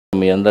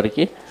మీ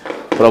అందరికీ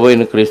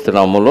ప్రభువైన క్రీస్తు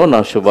నామములో నా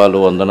శుభాలు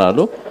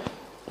వందనాలు.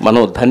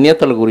 మనం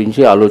ధన్యతల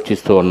గురించి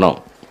ఆలోచిస్తూ ఉన్నాం.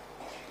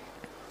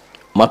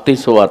 మత్తయి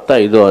సువార్త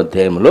 5వ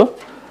అధ్యాయంలో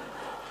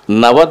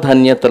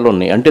నవధన్యతలు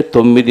ఉన్నాయి, అంటే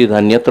 9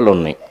 ధన్యతలు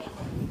ఉన్నాయి.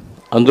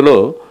 అందులో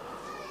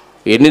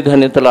ఎన్ని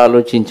ధన్యతలు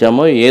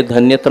ఆలోచించామో, ఏ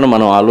ధన్యతను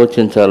మనం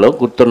ఆలోచించాలో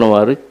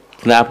గుర్తున్నవారు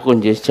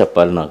జ్ఞాపకం చేసి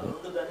చెప్పాలి. నాకు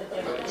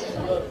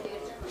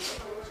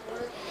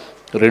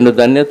 2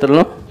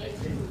 ధన్యతలు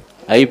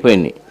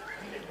అయిపోయినాయి.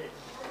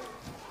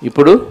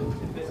 ఇప్పుడు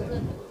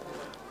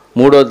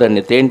 3వ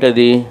ధన్యత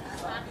ఏంటది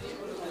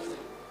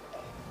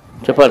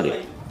చెప్పాలి.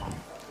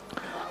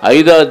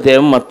 5వ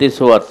అధ్యాయం మత్తయి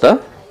సువార్త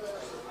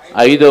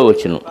 5వ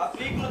వచనం,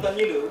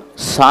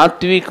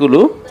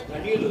 సాత్వికులు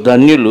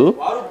ధన్యులు.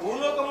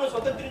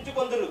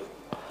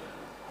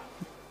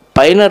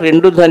 పైన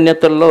 2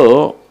 ధన్యతల్లో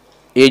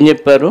ఏం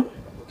చెప్పారు?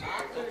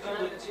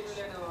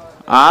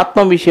 ఆత్మ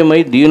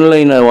విషయమై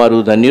దీనులైన వారు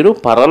ధన్యులు,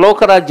 పరలోక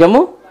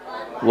రాజ్యము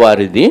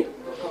వారిది.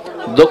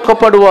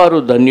 దుఃఖపడువారు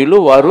ధన్యులు,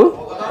 వారు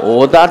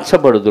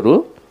ఓదార్చబడుదురు.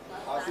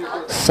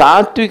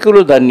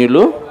 సాత్వికులు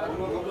ధన్యులు,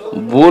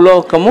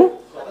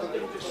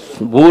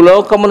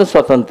 భూలోకమును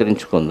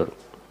స్వతంత్రించుకుందరు.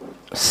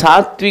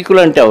 సాత్వికులు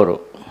అంటే ఎవరు?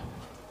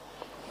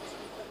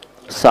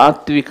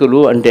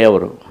 సాత్వికులు అంటే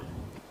ఎవరు?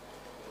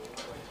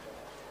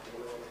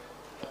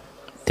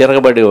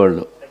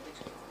 తిరగబడేవాళ్ళు,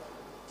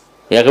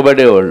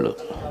 ఎగబడేవాళ్ళు,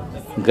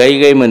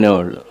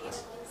 గైగైమనేవాళ్ళు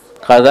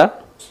కాదా?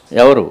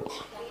 ఎవరు?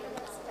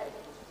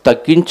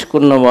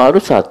 తగ్గించుకున్నవారు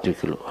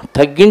సాత్వికులు.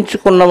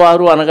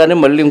 తగ్గించుకున్నవారు అనగానే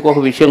మళ్ళీ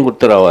ఇంకొక విషయం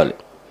గుర్తు రావాలి.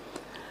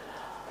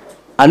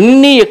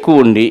 అన్నీ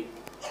ఎక్కువ ఉండి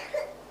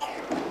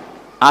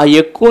ఆ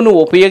ఎక్కువను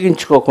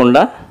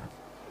ఉపయోగించుకోకుండా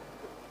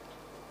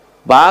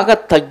బాగా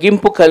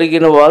తగ్గింపు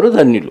కలిగిన వారు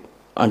ధన్యులు.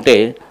 అంటే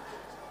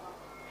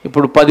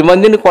ఇప్పుడు 10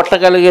 మందిని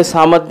కొట్టగలిగే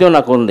సామర్థ్యం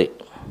నాకు ఉంది.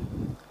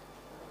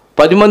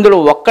 10 మందిలో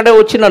ఒక్కడే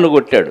వచ్చి నన్ను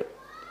కొట్టాడు.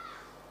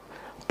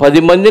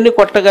 10 మందిని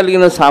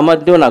కొట్టగలిగిన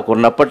సామర్థ్యం నాకు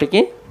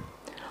ఉన్నప్పటికీ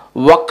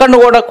ఒక్కడిని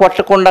కూడా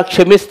కొట్టకుండా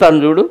క్షమిస్తాను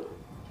చూడు,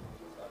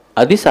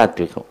 అది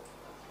సాత్వికం.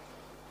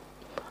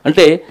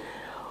 అంటే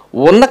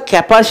ఉన్న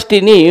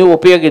కెపాసిటీని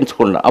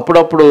ఉపయోగించకుండా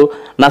అప్పుడప్పుడు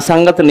నా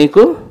సంగతి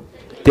నీకు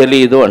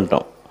తెలియదు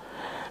అంటాం.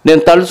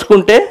 నేను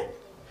తలుచుకుంటే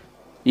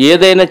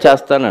ఏదైనా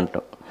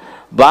చేస్తానంటాం.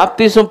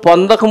 బాప్తిసం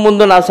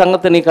పొందకముందు నా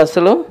సంగతి నీకు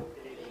అసలు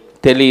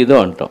తెలియదు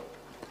అంటాం.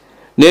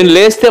 నేను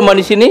లేస్తే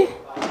మనిషిని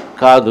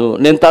కాదు,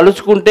 నేను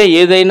తలుచుకుంటే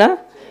ఏదైనా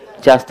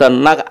చేస్తాను,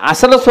 నాకు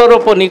అసలు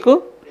స్వరూపం నీకు.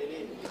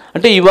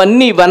 అంటే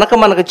ఇవన్నీ వెనక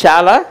మనకు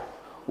చాలా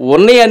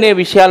ఉన్నాయి అనే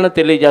విషయాలను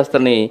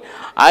తెలియజేస్తున్నాయి.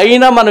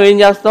 అయినా మనం ఏం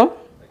చేస్తాం?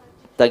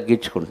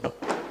 తగ్గించుకుంటాం.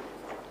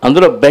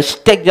 అందులో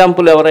బెస్ట్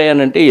ఎగ్జాంపుల్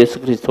ఎవరయ్యానంటే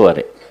యేసుక్రీస్తు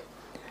వారే.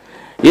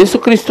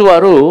 యేసుక్రీస్తు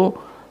వారు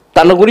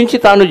తన గురించి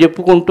తాను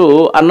చెప్పుకుంటూ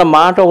అన్న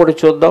మాట ఒకటి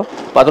చూద్దాం.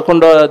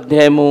 11వ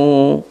అధ్యాయము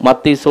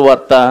మత్తయి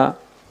సువార్త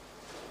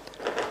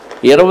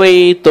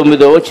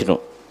 29వ వచనం.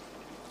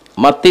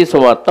 మత్తయి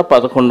సువార్త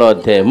 11వ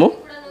అధ్యాయము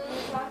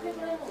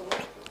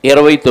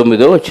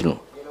 29వ వచనం.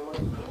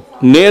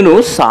 నేను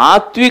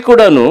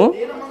సాత్వికుడను,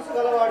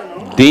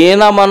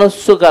 దీన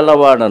మనస్సు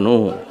గలవాడను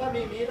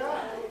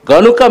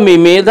గనుక మీ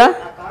మీద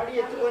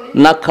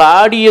నా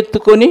కాడి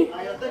ఎత్తుకొని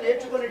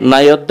నా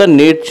యొద్ద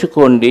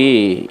నేర్చుకోండి.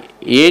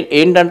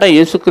 ఏంటంటే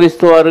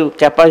యేసుక్రీస్తు వారి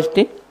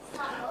కెపాసిటీ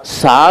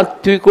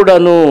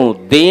సాత్వికుడను,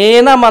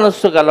 దీన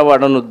మనస్సు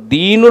గలవాడను.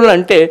 దీనులు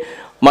అంటే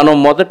మనం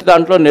మొదటి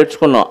దాంట్లో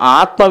నేర్చుకున్నాం,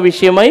 ఆత్మ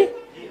విషయమై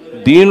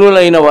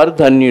దీనులైన వారు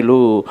ధన్యులు.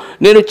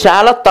 నేను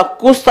చాలా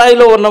తక్కువ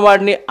స్థాయిలో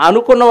ఉన్నవాడిని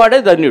అనుకున్నవాడే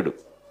ధన్యుడు.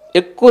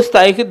 ఎక్కువ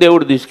స్థాయికి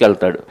దేవుడు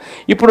తీసుకెళ్తాడు.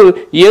 ఇప్పుడు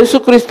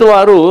యేసుక్రీస్తు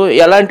వారు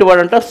ఎలాంటి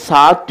వాడంట?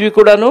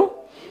 సాత్వికుడను,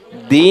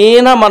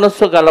 దీన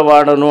మనస్సు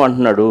గలవాడను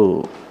అంటున్నాడు.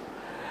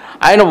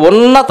 ఆయన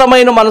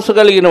ఉన్నతమైన మనసు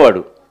కలిగిన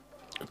వాడు,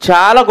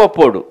 చాలా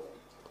గొప్పోడు.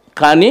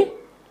 కానీ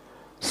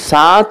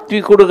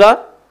సాత్వికుడుగా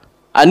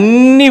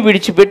అన్నీ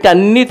విడిచిపెట్టి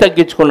అన్నీ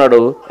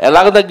తగ్గించుకున్నాడు.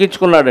 ఎలాగ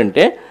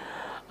తగ్గించుకున్నాడంటే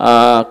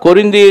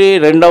కొరింథీ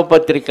 2వ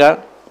పత్రిక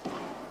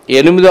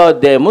 8వ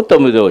అధ్యాయము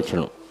 9వ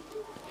వచనం.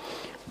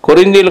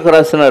 కొరింథీలకు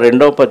రాసిన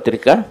 2వ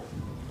పత్రిక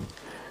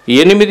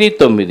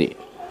 8-9.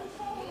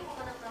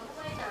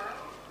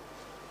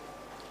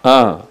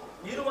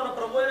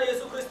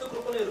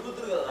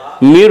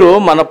 మీరు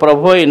మన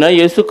ప్రభు అయిన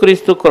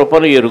యేసుక్రీస్తు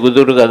కృపను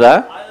ఎరుగుదురు కదా.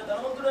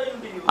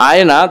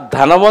 ఆయన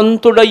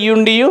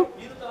ధనవంతుడయ్యుండి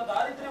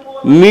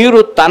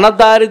మీరు తన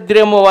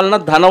దారిద్ర్యము వలన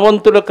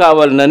ధనవంతుడు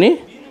కావాలని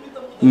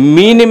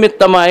మీ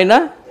నిమిత్తం ఆయన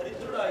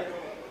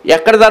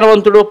ఎక్కడ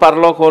ధనవంతుడు?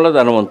 పరలోకంలో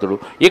ధనవంతుడు.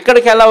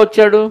 ఇక్కడికి ఎలా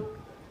వచ్చాడు?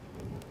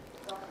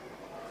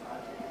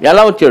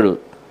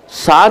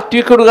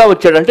 సాత్వికుడుగా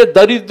వచ్చాడు, అంటే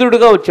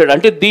దరిద్రుడుగా వచ్చాడు,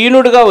 అంటే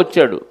దీనుడుగా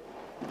వచ్చాడు.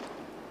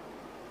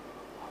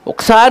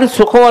 ఒకసారి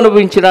సుఖం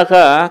అనుభవించినాక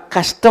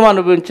కష్టం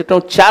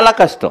అనుభవించటం చాలా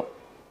కష్టం.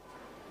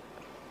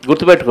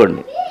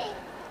 గుర్తుపెట్టుకోండి,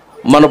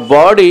 మన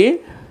బాడీ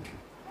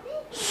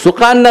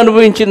సుఖాన్ని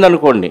అనుభవించింది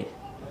అనుకోండి,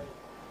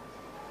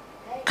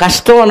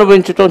 కష్టం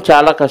అనుభవించటం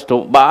చాలా కష్టం.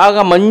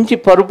 బాగా మంచి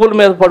పరుపుల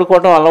మీద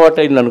పడుకోవటం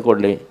అలవాటైంది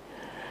అనుకోండి,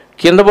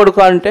 కింద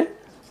పడుకో అంటే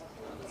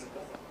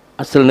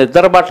అసలు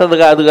నిద్ర పట్టదు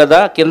కాదు కదా,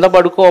 కింద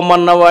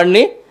పడుకోమన్న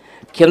వాడిని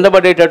కింద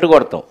పడేటట్టు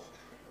కొడతాం.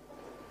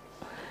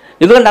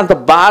 ఎందుకంటే అంత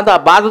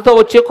బాధతో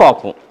వచ్చే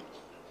కోపం.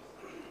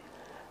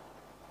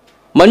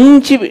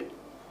 మంచి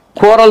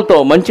కూరలతో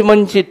మంచి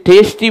మంచి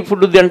టేస్టీ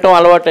ఫుడ్ తినటం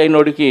అలవాటు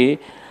అయినోడికి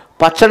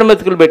పచ్చడి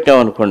మెతుకులు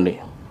పెట్టామనుకోండి,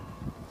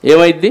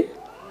 ఏమైద్ది?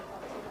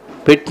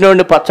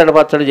 పెట్టినోడిని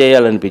పచ్చడి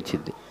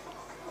చేయాలనిపించింది.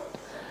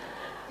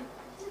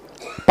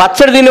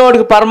 పచ్చడి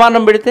తినేవాడికి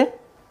పరమాన్నం పెడితే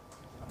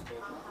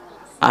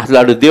అసలు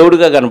ఆడు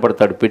దేవుడిగా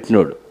కనపడతాడు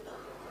పెట్టినోడు.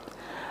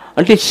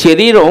 అంటే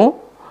శరీరం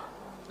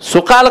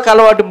సుఖాలకు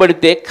అలవాటు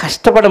పడితే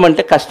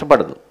కష్టపడమంటే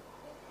కష్టపడదు.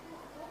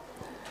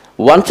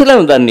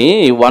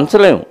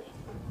 వంచలేము.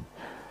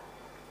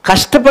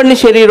 కష్టపడిన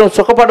శరీరం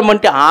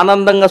సుఖపడమంటే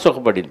ఆనందంగా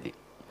సుఖపడింది.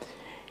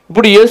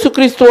 ఇప్పుడు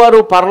యేసుక్రీస్తు వారు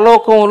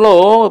పరలోకంలో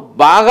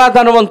బాగా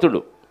ధనవంతుడు,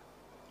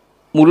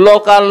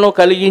 ముల్లోకాలను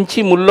కలిగించి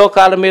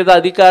ముల్లోకాల మీద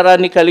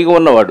అధికారాన్ని కలిగి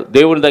ఉన్నవాడు,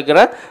 దేవుని దగ్గర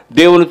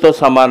దేవునితో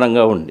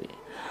సమానంగా ఉండి.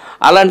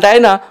 అలాంటి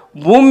ఆయన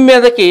భూమి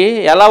మీదకి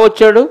ఎలా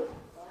వచ్చాడు?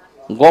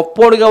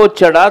 గొప్పోడిగా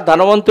వచ్చాడా?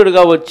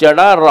 ధనవంతుడిగా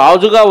వచ్చాడా?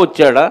 రాజుగా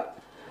వచ్చాడా?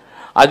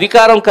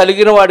 అధికారం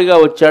కలిగిన వాడిగా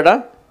వచ్చాడా?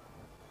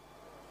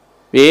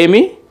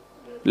 ఏమీ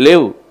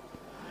లేవు.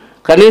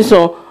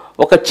 కనీసం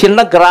ఒక చిన్న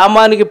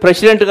గ్రామానికి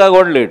ప్రెసిడెంట్గా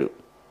కూడా లేడు.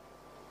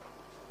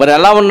 మరి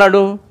ఎలా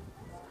ఉన్నాడు?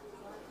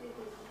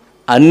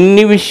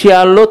 అన్ని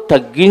విషయాల్లో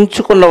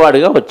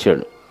తగ్గించుకున్నవాడిగా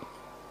వచ్చాడు.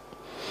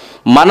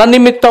 మన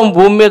నిమిత్తం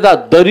భూమి మీద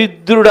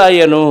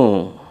దరిద్రుడాయను.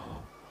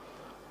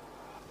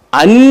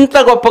 అంత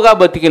గొప్పగా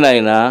బతికిన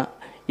ఆయన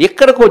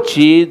ఇక్కడికి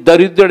వచ్చి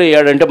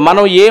దరిద్రుడయ్యాడంటే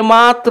మనం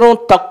ఏమాత్రం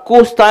తక్కువ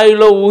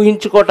స్థాయిలో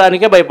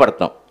ఊహించుకోవటానికే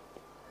భయపడతాం.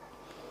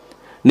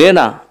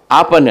 నేనా ఆ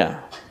పని?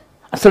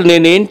 అసలు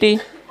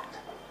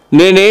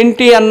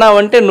నేనేంటి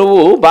అన్నావంటే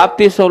నువ్వు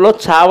బాప్తీసంలో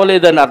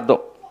చావలేదని అర్థం,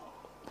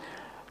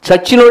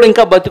 చచ్చినోడు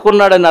ఇంకా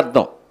బతికున్నాడని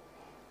అర్థం.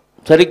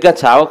 సరిగ్గా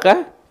చావక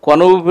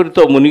కొన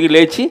ఊపిరితో మునిగి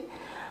లేచి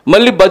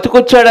మళ్ళీ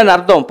బతికొచ్చాడని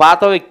అర్థం,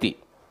 పాత వ్యక్తి.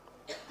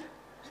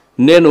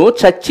 నేను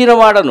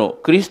చచ్చినవాడను,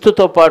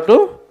 క్రీస్తుతో పాటు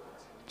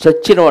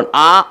చచ్చినవాడు.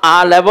 ఆ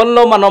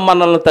లెవెల్లో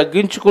మనల్ని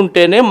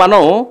తగ్గించుకుంటేనే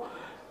మనం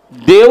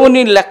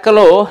దేవుని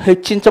లెక్కలో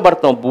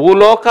హెచ్చించబడతాం,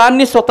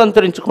 భూలోకాన్ని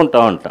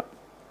స్వతంత్రించుకుంటాం అంట.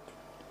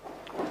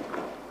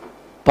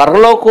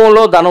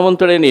 పరలోకంలో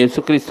ధనవంతుడైన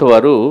యేసుక్రీస్తు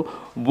వారు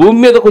భూమి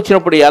మీదకి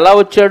వచ్చినప్పుడు ఎలా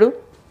వచ్చాడు?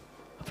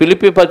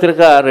 ఫిలిప్పీ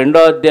పత్రిక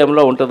 2వ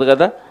అధ్యాయంలో ఉంటుంది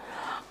కదా,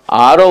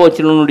 6వ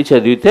వచనం నుండి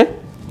చదివితే,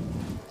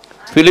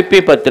 ఫిలిప్పీ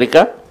పత్రిక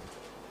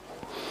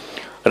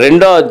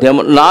 2వ అధ్యాయం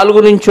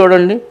 4 నుంచి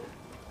చూడండి.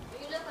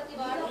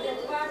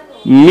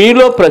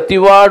 మీలో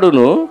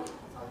ప్రతివాడును,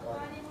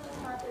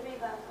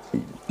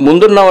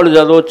 ముందున్నవాళ్ళు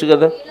చదవచ్చు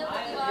కదా,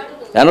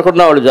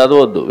 వెనకున్నవాళ్ళు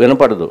చదవద్దు,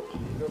 వినపడదు.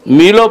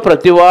 మీలో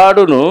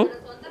ప్రతివాడును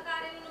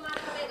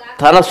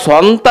తన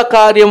సొంత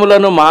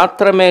కార్యములను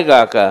మాత్రమే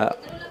గాక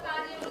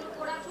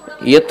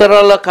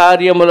ఇతరుల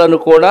కార్యములను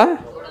కూడా,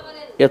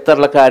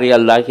 ఇతరుల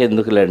కార్యాలు దాకా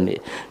ఎందుకులేండి,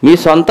 మీ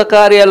సొంత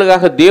కార్యాలు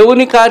కాక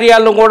దేవుని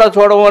కార్యాలను కూడా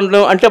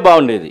చూడడం అంటే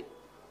బాగుండేది.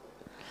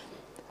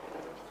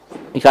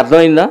 నీకు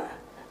అర్థమైందా?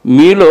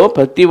 మీలో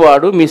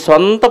ప్రతివాడు మీ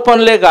సొంత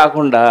పనులే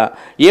కాకుండా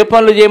ఏ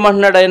పనులు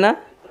చేయమంటున్నాడు ఆయన?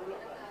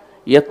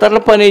 ఇతరుల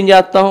పని ఏం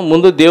చేస్తాం?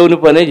 ముందు దేవుని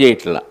పనే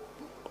చేయట్లా.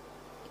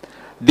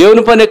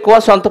 దేవుని పని ఎక్కువ,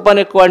 సొంత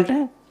పని ఎక్కువ అంటే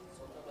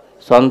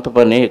సొంత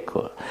పనే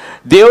ఎక్కువ.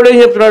 దేవుడు ఏం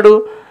చెప్తున్నాడు?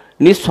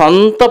 నీ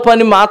సొంత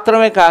పని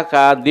మాత్రమే కాక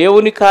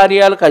దేవుని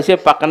కార్యాలు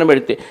కాసేపు పక్కన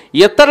పెడితే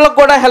ఇతరులకు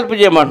కూడా హెల్ప్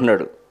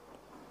చేయమంటున్నాడు.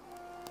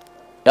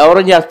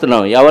 ఎవరు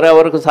చేస్తున్నాం?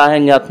 ఎవరెవరికి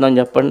సహాయం చేస్తున్నాం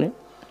చెప్పండి.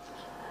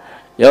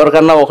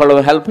 ఎవరికన్నా ఒకళ్ళు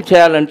హెల్ప్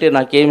చేయాలంటే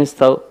నాకేమి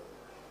ఇస్తావు?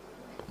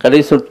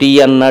 కనీసం టీ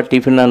అన్నా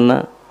టిఫిన్ అన్నా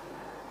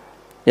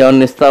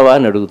ఏమన్నా ఇస్తావా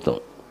అని అడుగుతాం.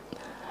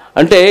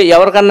 అంటే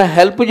ఎవరికన్నా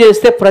హెల్ప్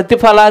చేస్తే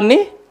ప్రతిఫలాన్ని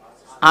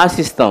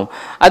ఆశిస్తాం.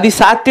 అది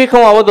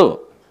సాత్వికం అవ్వదు.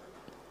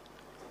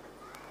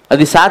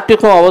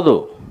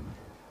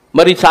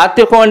 మరి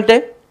సాత్వికం అంటే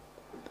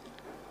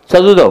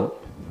చదువుదాం.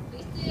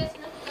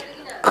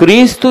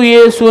 క్రీస్తు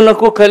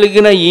యేసునకు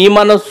కలిగిన ఈ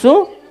మనస్సు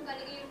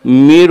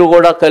మీరు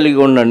కూడా కలిగి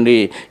ఉండండి.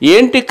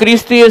 ఏంటి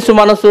క్రీస్తు యేసు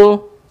మనసు?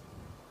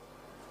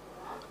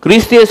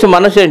 క్రీస్తు యేసు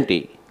మనసు ఏంటి?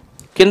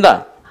 కింద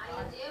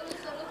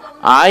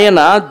ఆయన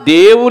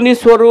దేవుని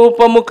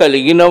స్వరూపము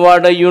కలిగిన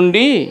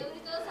వాడయుండి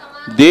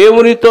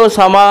దేవునితో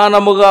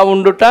సమానముగా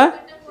ఉండుట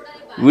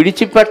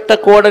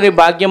విడిచిపెట్టకూడని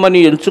భాగ్యమని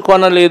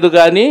ఎంచుకొనలేదు.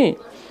 కానీ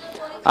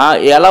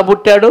ఎలా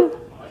పుట్టాడు?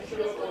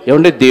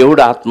 ఏమంటే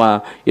దేవుడు ఆత్మ,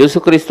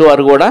 యేసుక్రీస్తు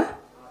వారు కూడా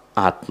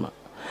ఆత్మ.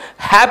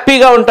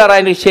 హ్యాపీగా ఉంటారు.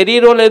 ఆయనకి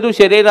శరీరం లేదు,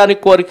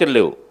 శరీరానికి కోరికలు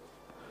లేవు.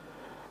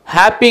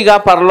 హ్యాపీగా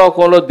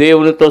పరలోకంలో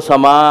దేవునితో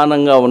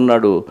సమానంగా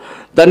ఉన్నాడు.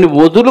 దాన్ని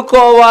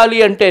వదులుకోవాలి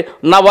అంటే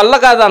నా వల్ల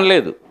కాదు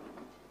అనలేదు.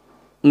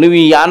 నువ్వు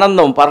ఈ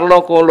ఆనందం,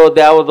 పరలోకంలో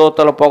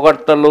దేవదూతల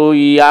పొగడ్తలు,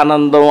 ఈ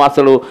ఆనందం,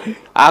 అసలు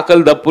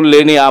ఆకలి దప్పులు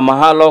లేని ఆ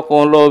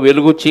మహాలోకంలో,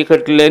 వెలుగు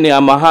చీకట్లు లేని ఆ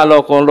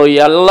మహాలోకంలో,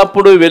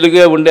 ఎల్లప్పుడూ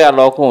వెలుగే ఉండే ఆ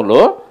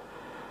లోకంలో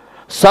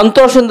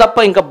సంతోషం తప్ప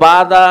ఇంకా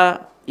బాధ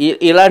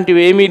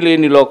ఇలాంటివి ఏమీ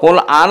లేని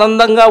లోకంలో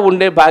ఆనందంగా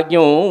ఉండే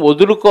భాగ్యం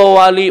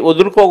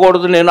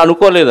వదులుకోకూడదు నేను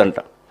అనుకోలేదంట.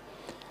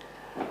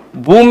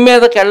 భూమి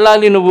మీదకి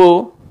వెళ్ళాలి, నువ్వు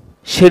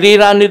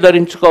శరీరాన్ని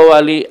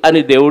ధరించుకోవాలి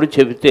అని దేవుడు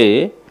చెబితే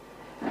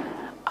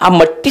ఆ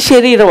మట్టి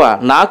శరీరమా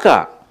నాకా?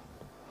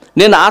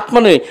 నేను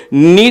ఆత్మని,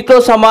 నీతో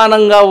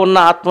సమానంగా ఉన్న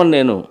ఆత్మను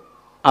నేను.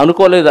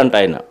 అనుకోలేదంట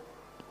ఆయన.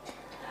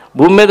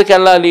 భూమి మీదకి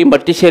వెళ్ళాలి,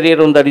 మట్టి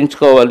శరీరం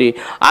ధరించుకోవాలి,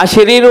 ఆ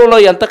శరీరంలో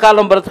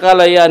ఎంతకాలం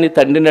బ్రతకాలయ్యా అని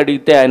తండ్రిని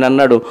అడిగితే ఆయన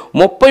అన్నాడు,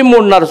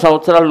 33.5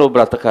 సంవత్సరాలు నువ్వు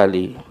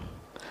బ్రతకాలి.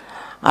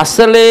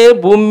 అసలే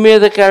భూమి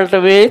మీదకి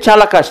వెళ్ళటమే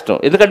చాలా కష్టం,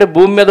 ఎందుకంటే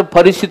భూమి మీద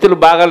పరిస్థితులు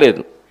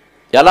బాగాలేదు.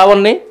 ఎలా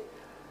ఉన్నాయి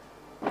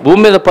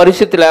భూమి మీద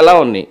పరిస్థితులు? ఎలా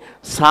ఉన్నాయి?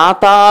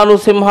 సాతాను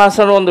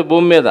సింహాసనం ఉంది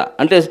భూమి మీద.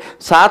 అంటే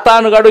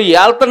సాతానుగాడు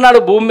ఏళ్తున్నాడు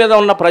భూమి మీద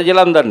ఉన్న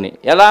ప్రజలందరినీ.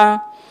 ఎలా?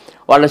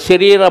 వాళ్ళ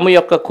శరీరం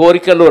యొక్క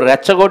కోరికలు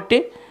రెచ్చగొట్టి,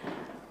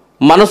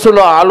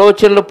 మనసులో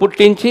ఆలోచనలు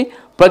పుట్టించి,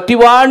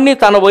 ప్రతివాడిని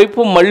తన వైపు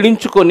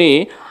మళ్ళించుకొని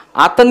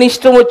అతని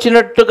ఇష్టం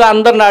వచ్చినట్టుగా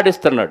అందరిని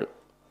ఆడిస్తున్నాడు.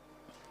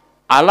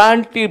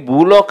 అలాంటి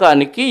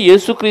భూలోకానికి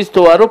యేసుక్రీస్తు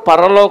వారు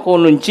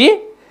పరలోకం నుంచి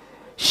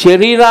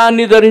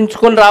శరీరాన్ని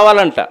ధరించుకొని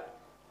రావాలంట.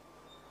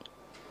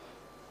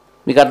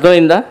 మీకు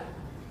అర్థమైందా?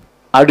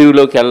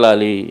 అడవిలోకి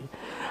వెళ్ళాలి,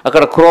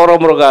 అక్కడ క్రూర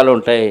మృగాలు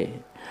ఉంటాయి,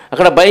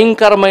 అక్కడ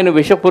భయంకరమైన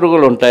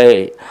విషపురుగులు ఉంటాయి,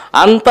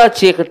 అంతా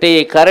చీకటి,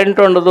 కరెంట్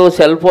ఉండదు,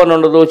 సెల్ ఫోన్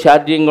ఉండదు,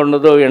 ఛార్జింగ్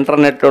ఉండదు,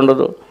 ఇంటర్నెట్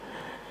ఉండదు,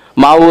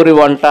 మా ఊరి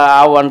వంట,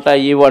 ఆ వంట,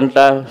 ఈ వంట,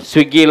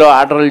 స్విగ్గీలో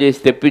ఆర్డర్లు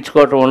చేసి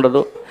తెప్పించుకోవటం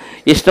ఉండదు,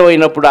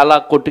 ఇష్టమైనప్పుడు అలా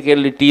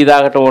కొట్టుకెళ్ళి టీ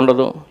తాగటం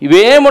ఉండదు,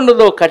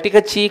 ఇవేముండదు. కటిక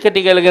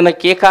చీకటి కలిగిన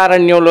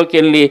కీకారణ్యంలోకి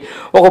వెళ్ళి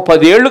ఒక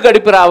 10 ఏళ్ళు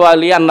గడిపి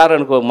రావాలి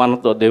అన్నారనుకో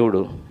మనతో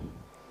దేవుడు.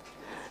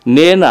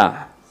 నేనా?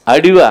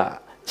 అడివా?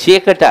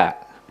 చీకట?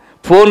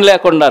 ఫోన్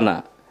లేకుండానా?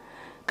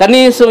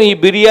 కనీసం ఈ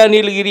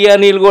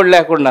బిర్యానీలు కూడా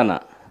లేకుండానా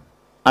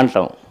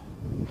అంటాం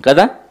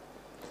కదా.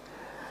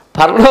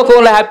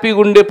 పరలోకంలో హ్యాపీగా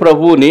ఉండే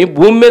ప్రభువుని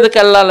భూమి మీదకి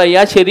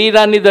వెళ్ళాలయ్యా,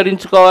 శరీరాన్ని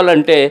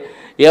ధరించుకోవాలంటే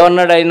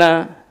ఏమన్నాడు ఆయన?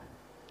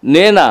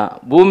 నేనా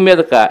భూమి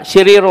మీదక?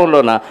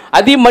 శరీరంలోనా?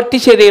 అది మట్టి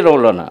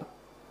శరీరంలోనా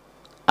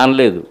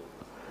అనలేదు.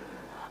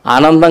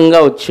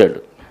 ఆనందంగా వచ్చాడు.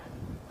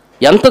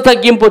 ఎంత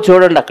తగ్గింపో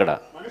చూడండి అక్కడ.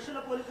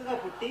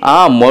 ఆ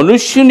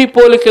మనుష్యుని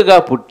పోలికగా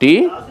పుట్టి,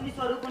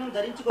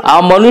 ఆ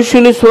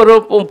మనుష్యుని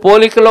స్వరూపం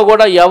పోలికలో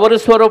కూడా ఎవరి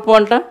స్వరూపం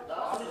అంట?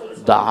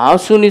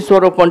 దాసుని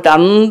స్వరూపం. అంటే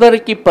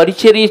అందరికీ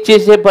పరిచర్య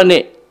చేసే పనే,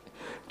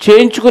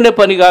 చేయించుకునే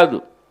పని కాదు.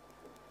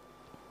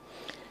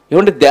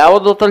 ఏమంటే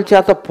దేవదూతల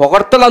చేత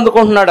పొగడ్తలు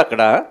అందుకుంటున్నాడు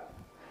అక్కడ.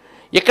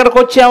 ఇక్కడికి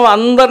వచ్చాము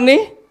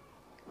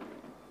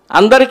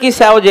అందరికీ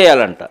సేవ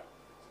చేయాలంట.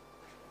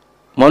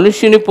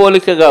 మనుష్యుని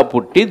పోలికగా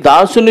పుట్టి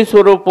దాసుని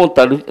స్వరూపం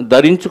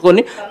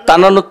ధరించుకొని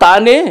తనను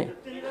తానే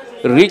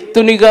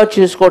రిక్తునిగా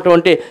చేసుకోవటం.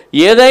 అంటే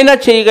ఏదైనా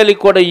చేయగలిగి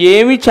కూడా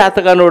ఏమీ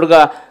చేతగానోడుగా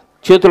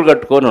చేతులు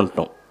కట్టుకొని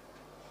ఉంటాం.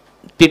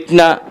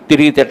 తిట్టినా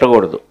తిరిగి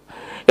తిట్టకూడదు,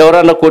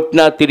 ఎవరన్నా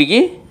కొట్టినా తిరిగి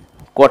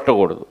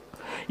కొట్టకూడదు,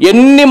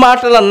 ఎన్ని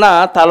మాటలన్నా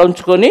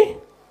తలంచుకొని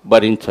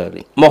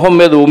భరించాలి, మొహం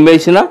మీద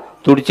ఉమ్మేసినా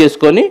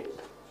తుడిచేసుకొని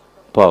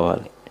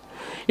పోవాలి.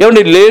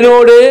 ఏమండి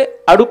లేనివాడే,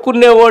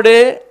 అడుక్కునేవాడే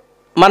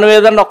మనం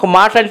ఏదన్నా ఒక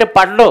మాట అంటే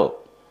పడ్డో,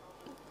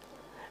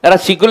 ఎలా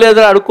సిగ్గు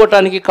లేదని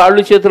అడుక్కోవటానికి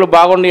కాళ్ళు చేతులు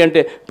బాగున్నాయి అంటే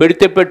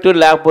పెడితే పెట్టు,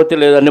 లేకపోతే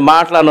లేదని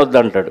మాటలు అనొద్దు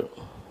అంటాడు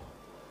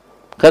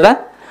కదా.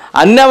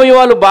 అన్ని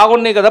అవయవాలు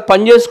బాగున్నాయి కదా,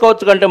 పని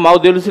చేసుకోవచ్చు కంటే మాకు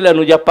తెలుసులే,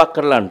 నువ్వు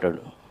చెప్పక్కర్లా అంటాడు.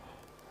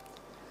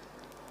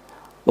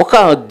 ఒక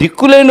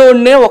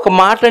దిక్కులేనివాడినే ఒక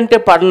మాట అంటే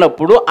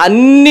పడినప్పుడు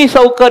అన్ని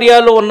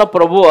సౌకర్యాలు ఉన్న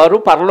ప్రభువారు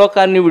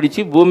పరలోకాన్ని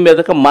విడిచి భూమి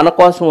మీదకి మన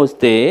కోసం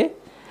వస్తే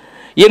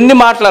ఎన్ని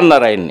మాటలు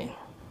అన్నారు ఆయన్ని?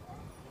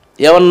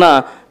 ఏమన్నా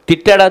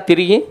తిట్టాడా?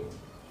 తిరిగి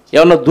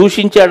ఏమన్నా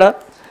దూషించాడా?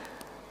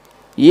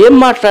 ఏం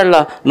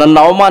మాట్లాడలా? నన్ను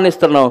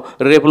అవమానిస్తున్నావు,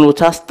 రేపు నువ్వు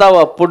చేస్తావు,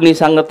 అప్పుడు నీ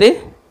సంగతి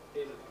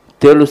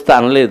తేలుస్తా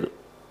అనలేదు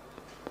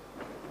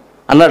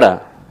అన్నాడా?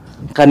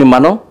 కానీ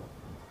మనం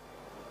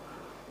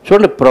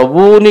చూడండి,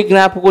 ప్రభువుని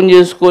జ్ఞాపకం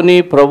చేసుకొని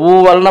ప్రభువు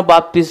వలన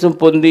బాప్తిసం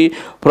పొంది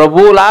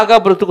ప్రభువులాగా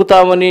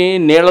బ్రతుకుతామని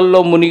నీళ్ళల్లో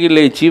మునిగి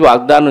లేచి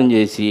వాగ్దానం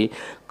చేసి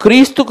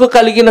క్రీస్తుకు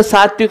కలిగిన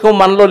సాత్వికం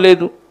మనలో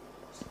లేదు.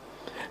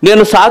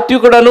 నేను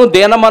సాత్వికుడను,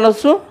 దీన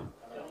మనస్సు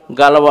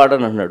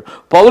గలవాడని అన్నాడు.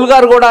 పౌలు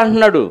గారు కూడా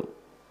అంటున్నాడు,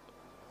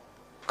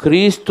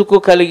 క్రీస్తుకు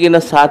కలిగిన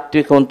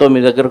సాత్వికంతో మీ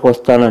దగ్గరకు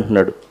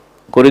వస్తానంటున్నాడు.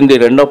 కొరింథీ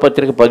 2వ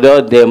పత్రిక 10వ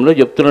అధ్యాయంలో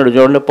చెప్తున్నాడు.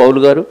 చూడండి, పౌలు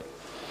గారు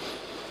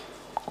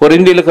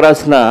కొరింథీలకు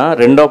రాసిన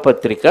 2వ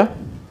పత్రిక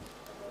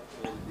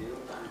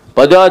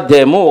 10వ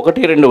అధ్యాయము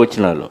 1-2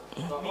 వచనాలు.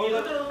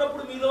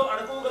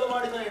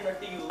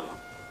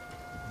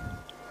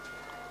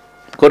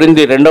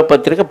 కొరింథీ 2వ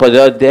పత్రిక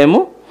 10వ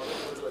అధ్యాయము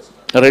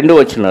 2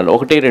 వచనాలు,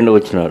 1-2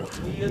 వచనాలు.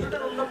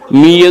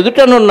 మీ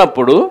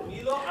ఎదుటనున్నప్పుడు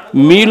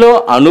మీలో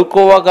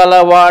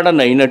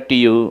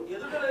అనుకోవగలవాడనైనట్టియు,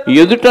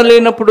 ఎదుట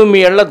లేనప్పుడు మీ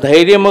ఎళ్ళ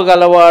ధైర్యము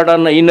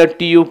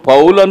గలవాడనైనట్టియు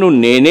పౌలను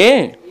నేనే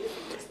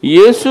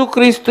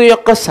యేసుక్రీస్తు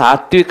యొక్క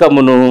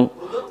సాత్వికమును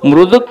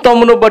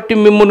మృదుత్వమును బట్టి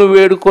మిమ్మును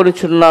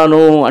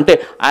వేడుకొనుచున్నాను. అంటే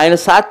ఆయన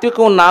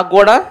సాత్వికం నాకు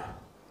కూడా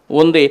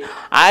ఉంది,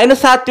 ఆయన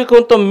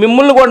సాత్వికంతో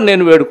మిమ్మల్ని కూడా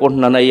నేను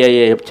వేడుకుంటున్నాను, అయ్యా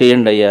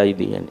చేయండి అయ్యా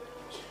ఇది అని.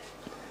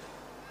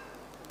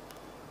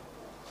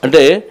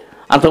 అంటే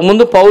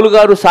అంతకుముందు పౌలు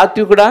గారు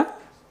సాత్వికుడా?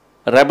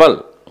 రెబల్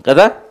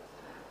కదా.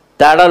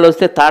 తేడాలు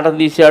వస్తే తాట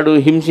తీశాడు,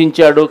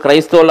 హింసించాడు,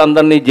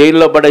 క్రైస్తవులందరినీ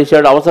జైల్లో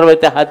పడేశాడు,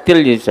 అవసరమైతే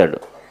హత్యలు చేశాడు.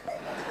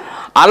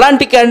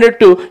 అలాంటి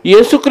క్యాండిడేట్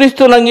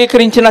యేసుక్రీస్తుని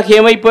అంగీకరించి నాకు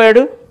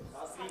ఏమైపోయాడు?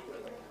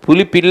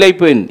 పులి పిల్లి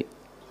అయిపోయింది.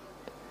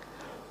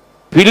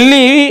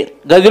 పిల్లి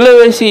గదిలో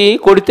వేసి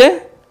కొడితే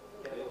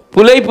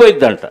పులి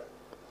అయిపోయిద్దంట.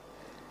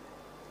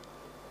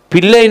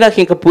 పిల్లి అయినాక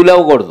ఇంకా పులి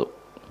అవ్వకూడదు,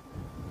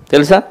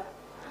 తెలుసా?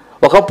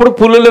 ఒకప్పుడు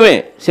పులులమే,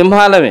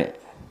 సింహాలమే,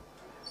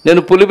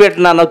 నేను పులి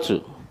పెట్టిన అనొచ్చు.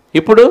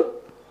 ఇప్పుడు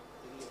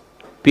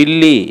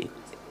పిల్లి.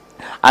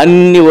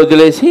 అన్నీ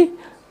వదిలేసి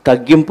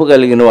తగ్గింపు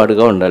కలిగిన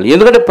వాడుగా ఉండాలి.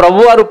 ఎందుకంటే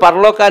ప్రభువారు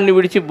పరలోకాన్ని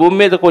విడిచి భూమి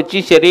మీదకి వచ్చి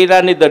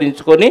శరీరాన్ని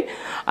ధరించుకొని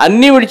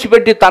అన్నీ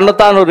విడిచిపెట్టి తను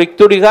తాను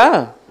రిక్తుడిగా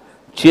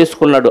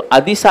చేసుకున్నాడు.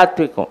 అది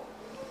సాత్వికం.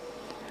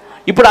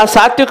 ఇప్పుడు ఆ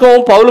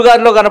సాత్వికం పౌలు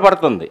గారిలో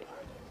కనపడుతుంది.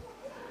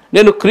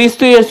 నేను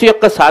క్రీస్తు యేసు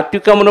యొక్క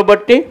సాత్వికమును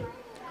బట్టి,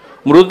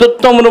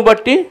 మృదుత్వమును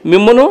బట్టి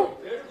మిమ్మును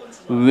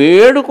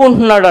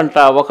వేడుకుంటున్నాడంట.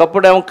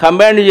 ఒకప్పుడేమో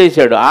కమాండ్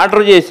చేశాడు,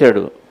 ఆర్డర్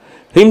చేశాడు,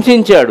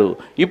 హింసించాడు.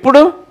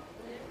 ఇప్పుడు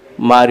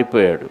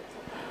మారిపోయాడు.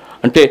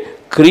 అంటే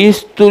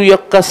క్రీస్తు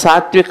యొక్క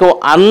సాత్వికం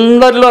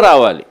అందరిలో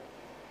రావాలి.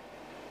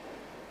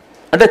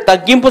 అంటే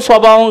తగ్గింపు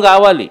స్వభావం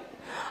కావాలి.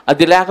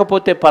 అది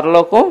లేకపోతే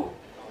పరలోకం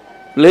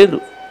లేదు.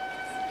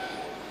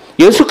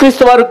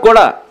 యేసుక్రీస్తు వారికి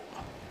కూడా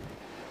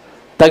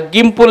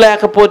తగ్గింపు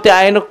లేకపోతే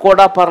ఆయనకు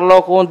కూడా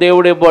పరలోకం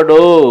దేవుడివ్వడు.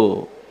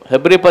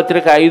 హెబ్రీ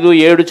పత్రిక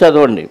 5:7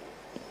 చదవండి.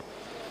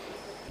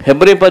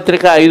 హెబ్రీ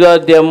పత్రిక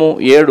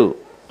 5:7.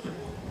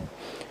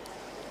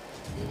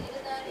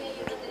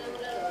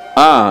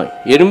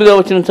 8వ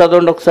వచనం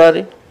చదవండి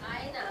ఒకసారి.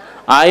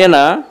 ఆయన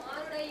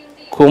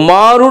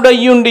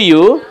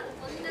కుమారుడయ్యుండియు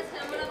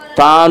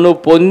తాను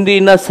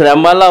పొందిన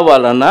శ్రమల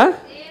వలన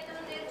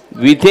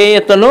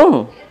విధేయతను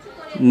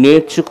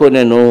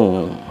నేర్చుకొనెను.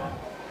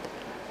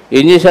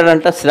 ఏం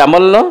చేశాడంట?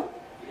 శ్రమల్లో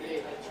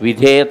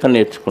విధేయత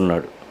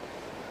నేర్చుకున్నాడు.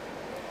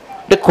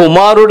 అంటే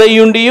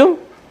కుమారుడయ్యుండియు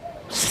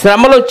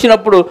శ్రమలు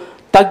వచ్చినప్పుడు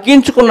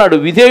తగ్గించుకున్నాడు.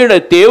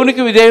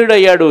 దేవునికి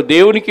విధేయుడయ్యాడు.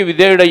 దేవునికి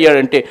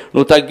విధేయుడయ్యాడంటే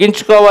నువ్వు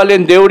తగ్గించుకోవాలి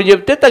అని దేవుడు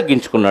చెప్తే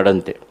తగ్గించుకున్నాడు,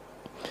 అంతే.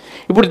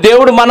 ఇప్పుడు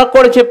దేవుడు మనకు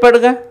కూడా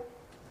చెప్పాడుగా,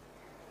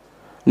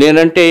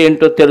 నేనంటే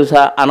ఏంటో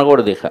తెలుసా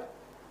అనకూడదు. ఇక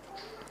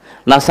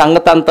నా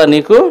సంగతి అంతా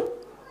నీకు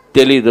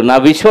తెలీదు, నా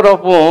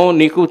విశ్వరూపం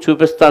నీకు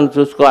చూపిస్తాను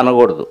చూసుకో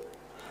అనకూడదు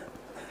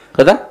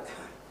కదా.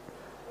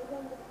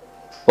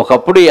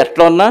 ఒకప్పుడు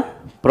ఎట్లా ఉన్నా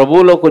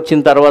ప్రభువులోకి వచ్చిన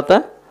తర్వాత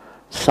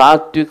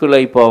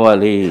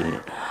సాత్వికులైపోవాలి.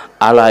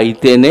 అలా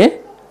అయితేనే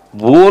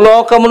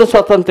భూలోకమును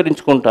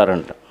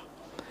స్వతంత్రించుకుంటారంట.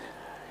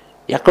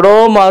 ఎక్కడో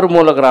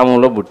మారుమూల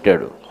గ్రామంలో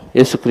పుట్టాడు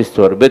యేసుక్రీస్తు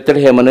వారు,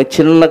 బెత్లెహేమ్ అనే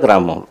చిన్న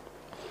గ్రామంలో.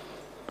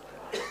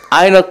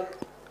 ఆయన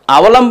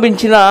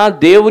అవలంబించిన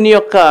దేవుని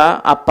యొక్క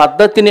ఆ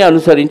పద్ధతిని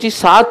అనుసరించి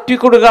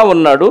సాత్వికుడుగా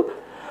ఉన్నాడు,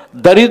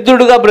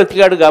 దరిద్రుడుగా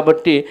బ్రతికాడు.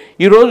 కాబట్టి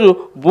ఈరోజు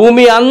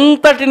భూమి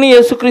అంతటిని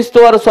యేసుక్రీస్తు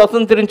వారు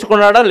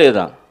స్వతంత్రించుకున్నాడా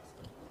లేదా?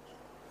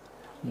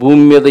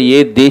 భూమి మీద ఏ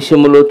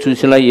దేశంలో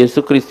చూసినా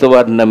యేసుక్రీస్తు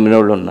వారిని నమ్మిన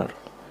వాళ్ళు ఉన్నారు.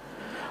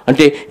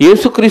 అంటే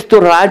యేసుక్రీస్తు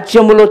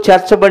రాజ్యములో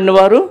చేర్చబడిన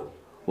వారు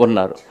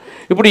ఉన్నారు.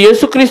 ఇప్పుడు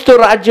యేసుక్రీస్తు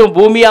రాజ్యం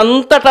భూమి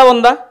అంతటా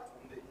ఉందా?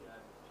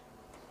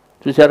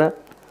 చూసారా?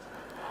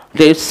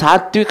 అంటే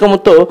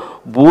సాత్వికముతో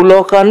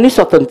భూలోకాన్ని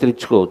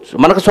స్వతంత్రించుకోవచ్చు.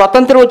 మనకు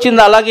స్వతంత్రం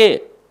వచ్చింది అలాగే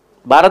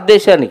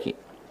భారతదేశానికి.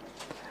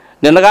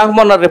 నిన్నగాక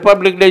మొన్న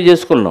రిపబ్లిక్ డే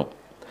చేసుకున్నాం,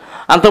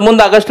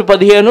 అంతకుముందు ఆగస్టు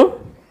 15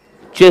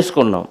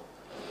 చేసుకున్నాం.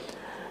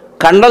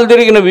 కండలు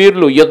తిరిగిన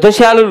వీరులు,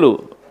 యుద్ధశాలులు,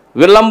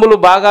 విల్లంబులు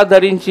బాగా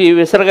ధరించి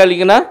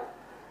విసరగలిగిన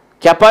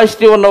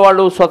కెపాసిటీ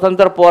ఉన్నవాళ్ళు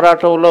స్వతంత్ర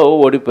పోరాటంలో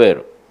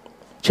ఓడిపోయారు,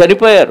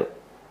 చనిపోయారు,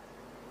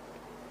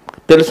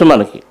 తెలుసు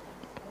మనకి.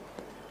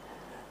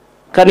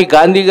 కానీ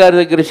గాంధీ గారి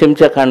దగ్గర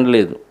చెంచా కండ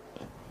లేదు,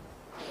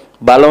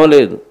 బలం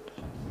లేదు.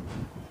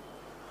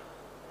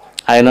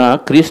 ఆయన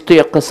క్రీస్తు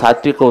యొక్క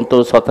సాత్వికంతో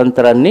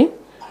స్వతంత్రాన్ని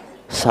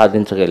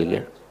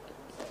సాధించగలిగాడు.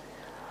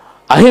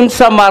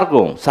 అహింసా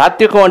మార్గం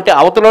సాత్వికం. అంటే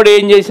అవతలోడు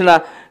ఏం చేసినా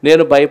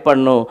నేను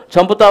భయపడను.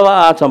 చంపుతావా?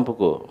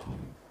 చంపుకో.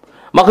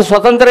 మాకు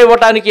స్వతంత్రం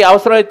ఇవ్వడానికి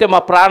అవసరమైతే మా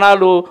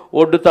ప్రాణాలు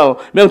ఒడ్డుతాం.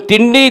 మేము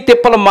తిండి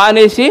తిప్పలు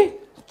మానేసి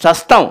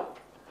చస్తాం.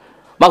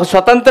 మాకు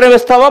స్వతంత్రం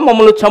ఇస్తావా,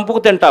 మమ్మల్ని చంపుకు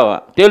తింటావా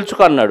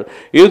తేల్చుకో అన్నాడు.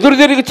 ఎదురు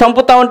తిరిగి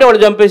చంపుతామంటే వాడు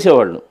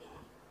చంపేసేవాళ్ళు.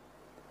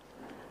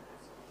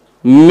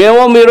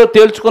 మేమో మీరు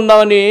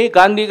తేల్చుకుందామని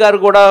గాంధీ గారు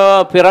కూడా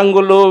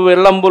ఫిరంగులు,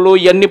 విల్లంబులు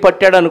ఇవన్నీ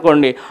పట్టాడు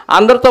అనుకోండి,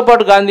 అందరితో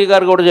పాటు గాంధీ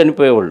గారు కూడా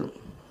చనిపోయేవాళ్ళు.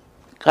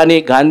 కానీ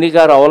గాంధీ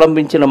గారు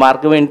అవలంబించిన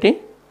మార్గం ఏంటి?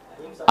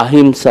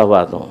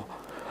 అహింసవాదం,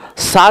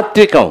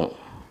 సాత్వికం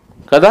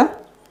కదా.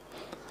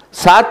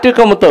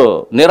 సాత్వికముతో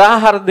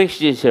నిరాహార దీక్ష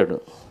చేశాడు.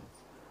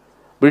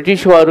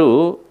 బ్రిటిష్ వారు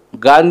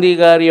గాంధీ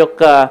గారి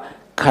యొక్క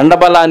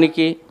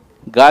ఖండబలానికి,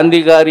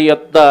 గాంధీ గారి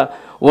యొక్క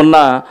ఉన్న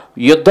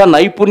యుద్ధ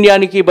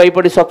నైపుణ్యానికి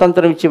భయపడి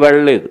స్వతంత్రం ఇచ్చి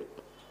వెళ్ళలేదు.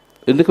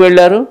 ఎందుకు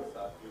వెళ్ళారు?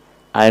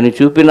 ఆయన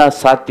చూపిన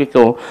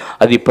సాత్వికం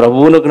అది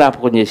ప్రభువును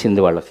జ్ఞాపకం చేసింది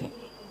వాళ్ళకి.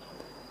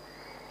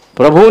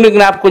 ప్రభువుని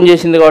జ్ఞాపకం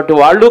చేసింది కాబట్టి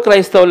వాళ్ళు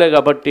క్రైస్తవులే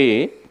కాబట్టి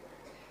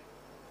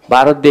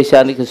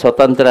భారతదేశానికి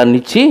స్వతంత్రాన్ని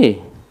ఇచ్చి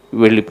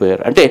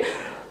వెళ్ళిపోయారు. అంటే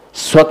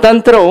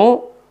స్వతంత్రం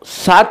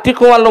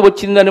సాత్వికం వల్ల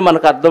వచ్చిందని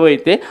మనకు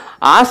అర్థమైతే,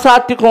 ఆ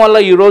సాత్వికం వల్ల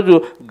ఈరోజు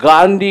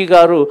గాంధీ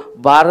గారు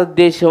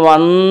భారతదేశం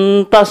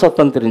అంతా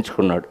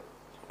స్వతంత్రించుకున్నాడు.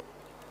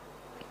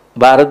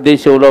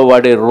 భారతదేశంలో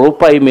వాడే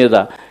రూపాయి మీద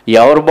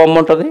ఎవరి బొమ్మ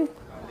ఉంటుంది?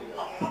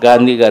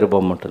 గాంధీ గారి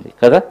బొమ్మ ఉంటుంది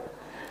కదా.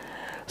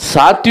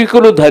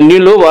 సాత్వికులు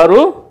ధన్యులు,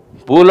 వారు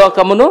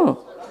భూలోకమును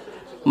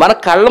మన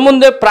కళ్ళ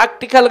ముందే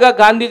ప్రాక్టికల్గా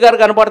గాంధీ గారు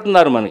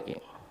కనపడుతున్నారు మనకి.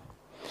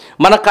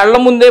 మన కళ్ళ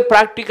ముందే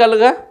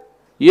ప్రాక్టికల్గా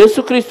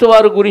యేసుక్రీస్తు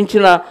వారి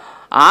గురించిన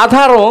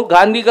ఆధారం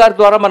గాంధీ గారి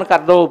ద్వారా మనకు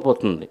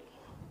అర్థమైపోతుంది.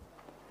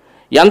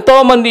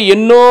 ఎంతోమంది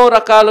ఎన్నో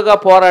రకాలుగా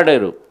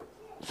పోరాడారు,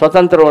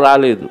 స్వతంత్రం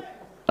రాలేదు,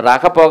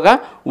 రాకపోగా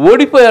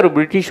ఓడిపోయారు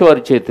బ్రిటిష్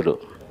వారి చేతిలో.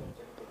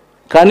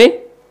 కానీ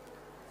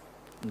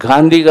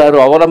గాంధీ గారు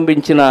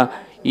అవలంబించిన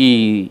ఈ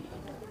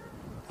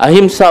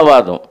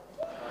అహింసావాదం,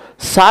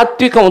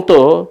 సాత్వికంతో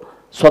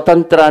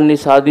స్వతంత్రాన్ని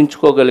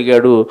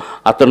సాధించుకోగలిగాడు.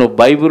 అతను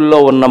బైబిల్లో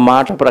ఉన్న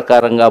మాట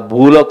ప్రకారంగా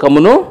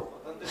భూలోకమును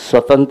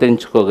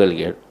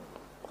స్వతంత్రించుకోగలిగాడు.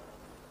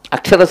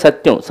 అక్షర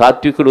సత్యం,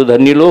 సాత్వికులు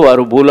ధన్యులు,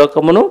 వారు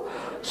భూలోకమును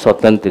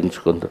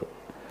స్వతంత్రించుకుందరు.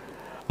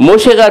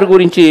 మోషే గారి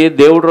గురించి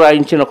దేవుడు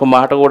రాయించిన ఒక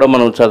మాట కూడా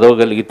మనం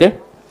చదవగలిగితే,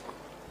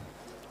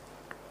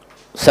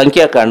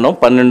 సంఖ్యాకాండం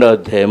 12వ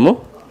అధ్యాయము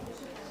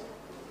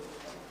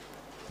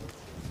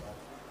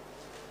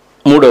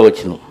 3వ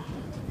వచనం.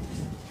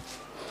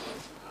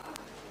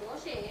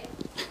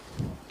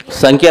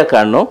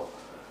 సంఖ్యాకాండం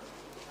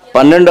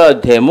 12వ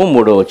అధ్యాయము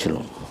 3వ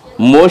వచనం.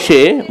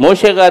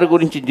 మోషే గారి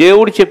గురించి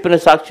దేవుడు చెప్పిన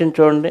సాక్ష్యం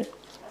చూడండి.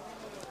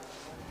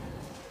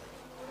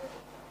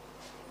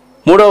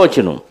 3వ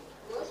వచనం.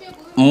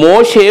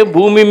 మోషే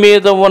భూమి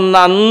మీద ఉన్న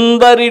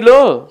అందరిలో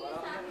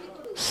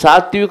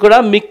సాత్వికుడా,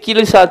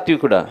 మిక్కిలి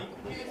సాత్వికుడా?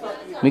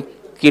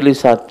 మిక్కిలి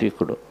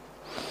సాత్వికుడు.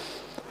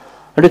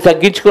 అంటే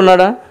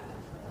తగ్గించుకున్నాడా?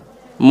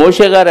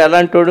 మోషే గారు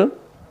ఎలాంటోడు?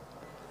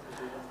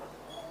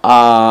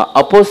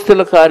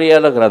 అపోస్తుల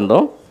కార్యాల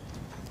గ్రంథం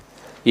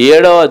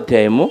 7వ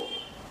అధ్యాయము,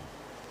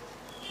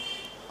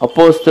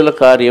 అపోస్తుల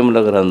కార్యముల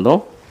గ్రంథం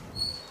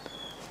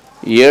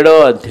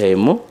 7వ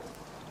అధ్యాయము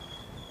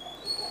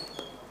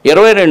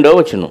 22వ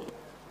వచనం.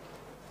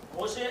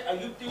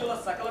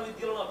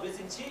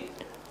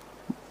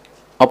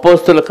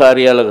 అపోస్తుల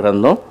కార్యాల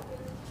గ్రంథం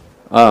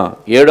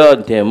 7వ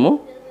అధ్యాయము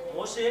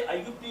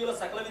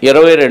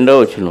 22వ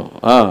వచనం.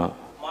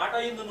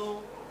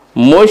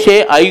 మోషే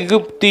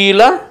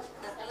ఐగుప్తీయుల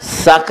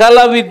సకల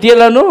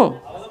విద్యలను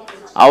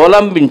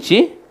అవలంబించి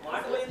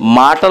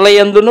మాటల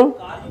యందును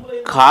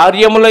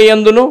కార్యముల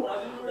యందును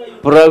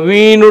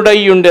ప్రవీణుడై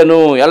ఉండెను.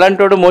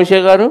 ఎలాంటోడు మోషే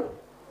గారు?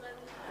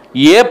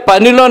 ఏ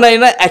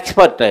పనిలోనైనా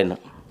ఎక్స్పర్ట్ ఆయన,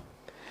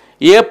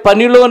 ఏ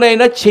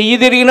పనిలోనైనా చెయ్యి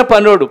తిరిగిన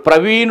పనోడు.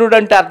 ప్రవీణుడు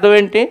అంటే అర్థం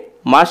ఏంటి?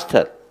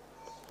 మాస్టర్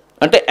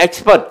అంటే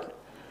ఎక్స్పర్ట్,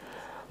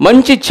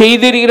 మంచి చెయ్యి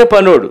తిరిగిన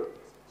పనోడు.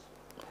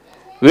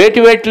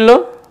 వేటిలో?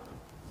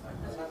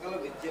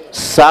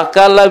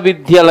 సకల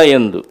విద్యల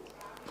యందు,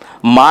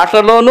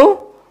 మాటలోను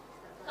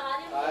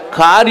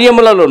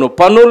కార్యములలోను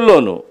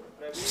పనుల్లోను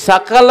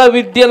సకల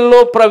విద్యల్లో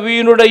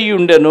ప్రవీణుడై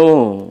ఉండెను.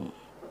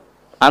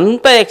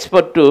 అంత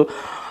ఎక్స్పర్టు.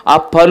 ఆ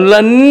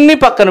పనులన్నీ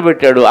పక్కన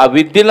పెట్టాడు, ఆ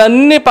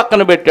విద్యలన్నీ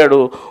పక్కన పెట్టాడు,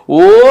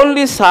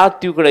 ఓన్లీ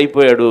సాత్వికుడు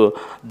అయిపోయాడు.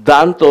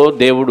 దాంతో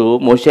దేవుడు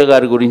మోషే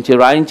గారి గురించి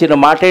రాయించిన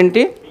మాట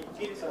ఏంటి?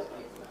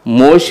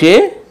 మోషే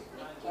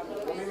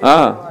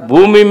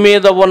భూమి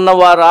మీద ఉన్న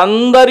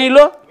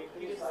వారందరిలో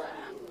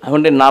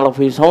అంటే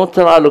 40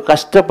 సంవత్సరాలు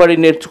కష్టపడి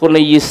నేర్చుకున్న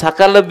ఈ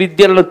సకల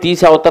విద్యలను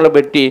తీసి అవతల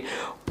పెట్టి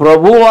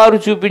ప్రభువారు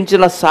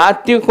చూపించిన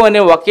సాత్వికం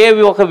అనే ఒకే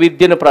ఒక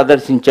విద్యను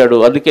ప్రదర్శించాడు.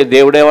 అందుకే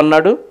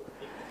దేవుడేమన్నాడు?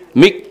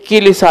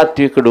 మిక్కిలి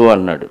సాత్వికుడు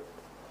అన్నాడు.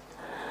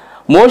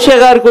 మోషే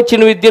గారికి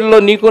వచ్చిన విద్యల్లో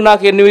నీకు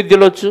నాకు ఎన్ని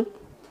విద్యలు వచ్చు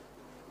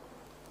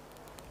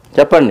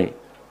చెప్పండి?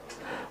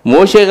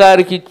 మోషే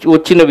గారికి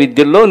వచ్చిన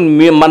విద్యల్లో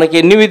మనకి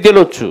ఎన్ని విద్యలు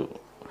వచ్చు?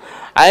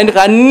 ఆయనకు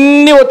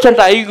అన్నీ వచ్చంట.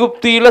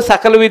 ఐగుప్తీయుల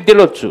సకల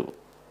విద్యలు వచ్చు,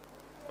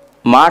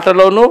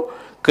 మాటలోను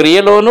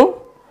క్రియలోను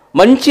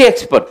మంచి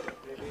ఎక్స్పర్ట్.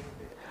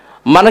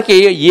 మనకి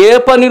ఏ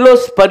పనిలో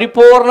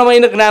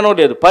పరిపూర్ణమైన జ్ఞానం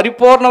లేదు,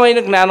 పరిపూర్ణమైన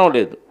జ్ఞానం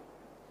లేదు.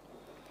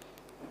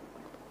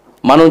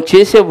 మనం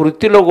చేసే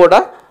వృత్తిలో కూడా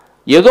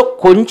ఏదో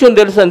కొంచెం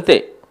తెలుసు అంతే,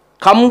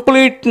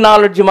 కంప్లీట్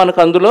నాలెడ్జ్ మనకు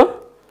అందులో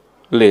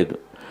లేదు.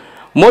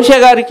 మోషే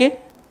గారికి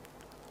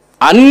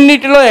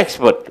అన్నిటిలో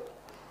ఎక్స్పర్ట్,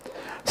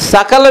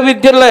 సకల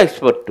విద్యల్లో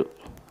ఎక్స్పర్ట్.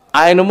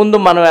 ఆయన ముందు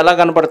మనం ఎలా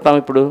కనపడతాం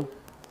ఇప్పుడు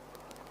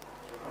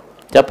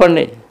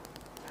చెప్పండి?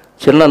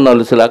 చిన్న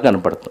నలుసులా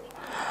కనపడతాం.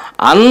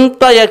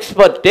 అంత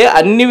ఎక్స్పర్టే,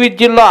 అన్ని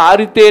విద్యల్లో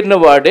ఆరితేరిన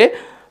వాడే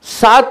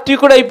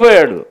సాత్వికుడు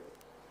అయిపోయాడు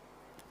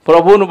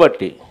ప్రభువును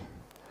బట్టి.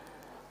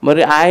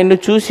 మరి ఆయన్ని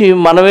చూసి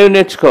మనమేం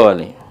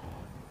నేర్చుకోవాలి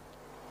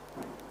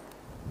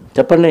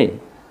చెప్పండి?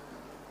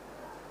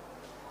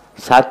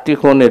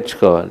 సాత్వికం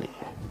నేర్చుకోవాలి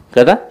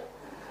కదా.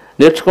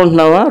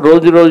 నేర్చుకుంటున్నావా?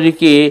 రోజు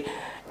రోజుకి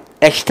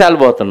ఎక్స్ట్రాలు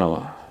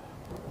పోతున్నావా?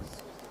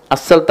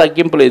 అస్సలు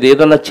తగ్గింపు లేదు.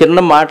 ఏదన్నా చిన్న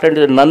మాట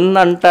అంటే నన్ను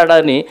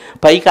అంటాడని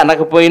పైకి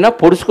అనకపోయినా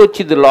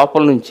పొడుచుకొచ్చింది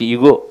లోపల నుంచి.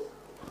 ఇగో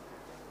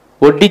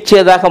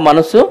వడ్డిచ్చేదాకా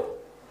మనసు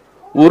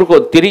ఊరుకో,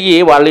 తిరిగి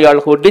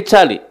వాళ్ళకి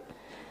వడ్డించాలి,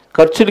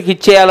 ఖర్చులకి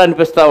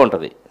ఇచ్చేయాలనిపిస్తూ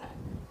ఉంటుంది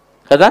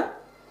కదా.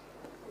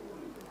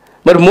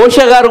 మరి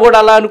మోషే గారు కూడా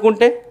అలా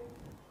అనుకుంటే,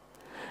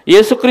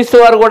 యేసుక్రీస్తు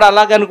వారు కూడా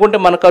అలాగే అనుకుంటే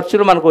మన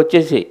ఖర్చులు మనకు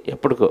వచ్చేసి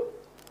ఎప్పటికో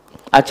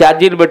ఆ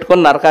ఛార్జీలు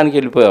పెట్టుకొని నరకానికి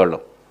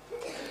వెళ్ళిపోయేవాళ్ళం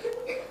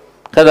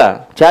కదా.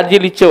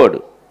 ఛార్జీలు ఇచ్చేవాడు.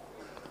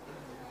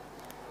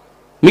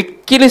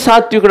 మిక్కిలి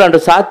సాత్వికుడు అంటే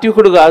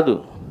సాత్వికుడు కాదు.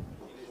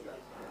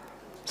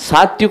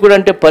 సాత్వికుడు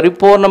అంటే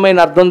పరిపూర్ణమైన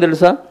అర్థం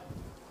తెలుసా?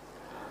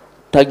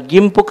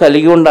 తగ్గింపు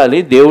కలిగి ఉండాలి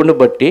దేవుని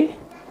బట్టి,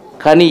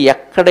 కానీ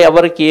ఎక్కడ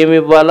ఎవరికి ఏమి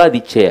ఇవ్వాలో అది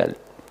ఇచ్చేయాలి.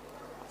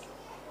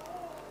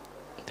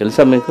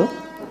 తెలుసా మీకు?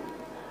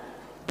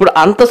 ఇప్పుడు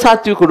అంత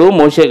సాత్వికుడు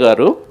మోషే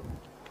గారు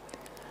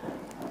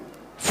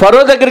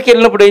ఫరో దగ్గరికి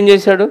వెళ్ళినప్పుడు ఏం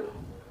చేశాడు?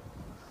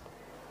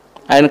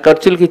 ఆయన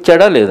ఖర్చులకి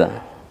ఇచ్చాడా లేదా?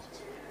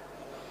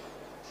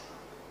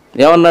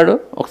 ఏమన్నాడు?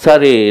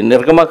 ఒకసారి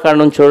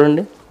నిర్గమకాండం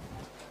చూడండి,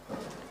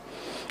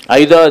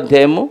 5వ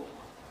అధ్యాయము.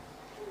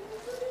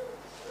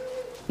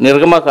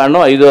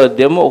 నిర్గమకాండం 5వ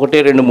అధ్యాయము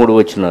 1, 2, 3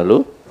 వచనాలు.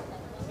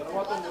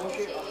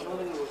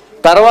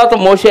 తర్వాత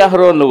మోషే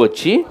అహరోను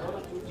వచ్చి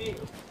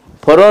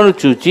ఫరోను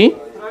చూచి,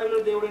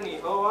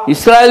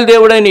 ఇశ్రాయేలు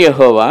దేవుడైన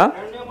యెహోవా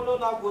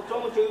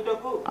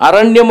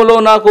అరణ్యములో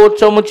నాకు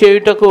ఉత్సవము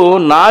చేయుటకు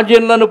నా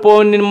జనులను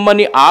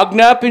పోనిమ్మని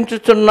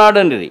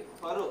ఆజ్ఞాపించుచున్నాడని.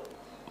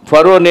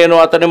 ఫరో, నేను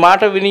అతని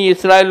మాట విని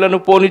ఇశ్రాయేలును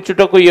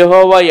పోనిచ్చుటకు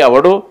యెహోవా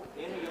ఎవడు?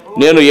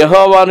 నేను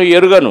యెహోవాను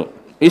ఎరుగను,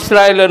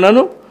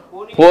 ఇశ్రాయేలును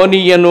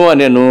పోనీయను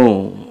అనెను.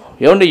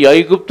 ఏమండి,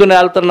 ఐగుప్తుని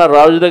వెళ్తున్న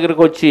రాజు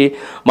దగ్గరికి వచ్చి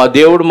మా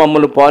దేవుడు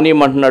మమ్మల్ని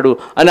పోనీయమంటున్నాడు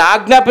అని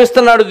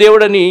ఆజ్ఞాపిస్తున్నాడు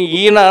దేవుడని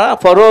ఈయన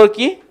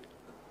ఫరోకి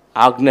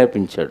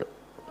ఆజ్ఞాపించాడు.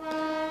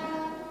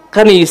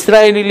 కానీ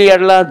ఇశ్రాయేలీయుల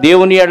ఎడల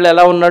దేవుని ఎడల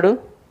ఎలా ఉన్నాడు?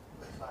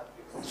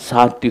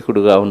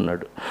 సాత్వికుడుగా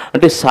ఉన్నాడు.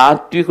 అంటే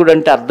సాత్వికుడు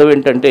అంటే అర్థం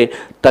ఏంటంటే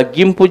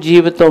తగ్గింపు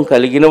జీవితం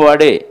కలిగిన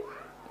వాడే.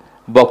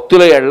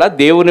 భక్తుల ఎడల,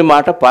 దేవుని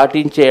మాట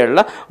పాటించే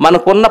ఎడల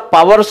మనకున్న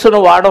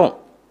పవర్స్ను వాడం,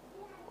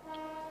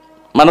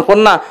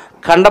 మనకున్న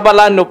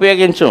కండబలాన్ని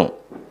ఉపయోగించం.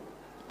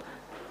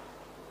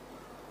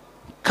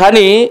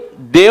 కానీ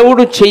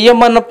దేవుడు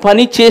చెయ్యమన్న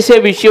పని చేసే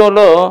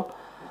విషయంలో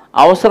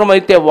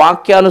అవసరమైతే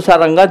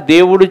వాక్యానుసారంగా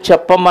దేవుడు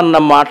చెప్పమన్న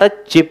మాట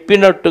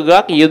చెప్పినట్టుగా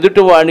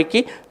ఎదుటివాడికి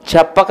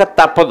చెప్పక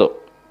తప్పదు.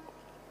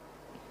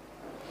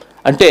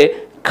 అంటే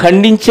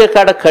ఖండించే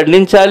కాడ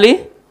ఖండించాలి,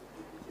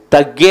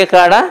 తగ్గే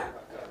కాడ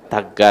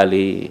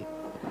తగ్గాలి.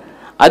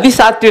 అది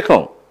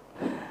సాత్వికం.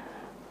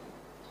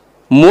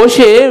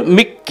 మోషే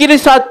మిక్కిలి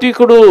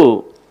సాత్వికుడు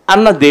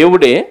అన్న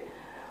దేవుడే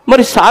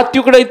మరి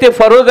సాత్వికుడైతే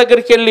ఫరో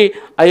దగ్గరికి వెళ్ళి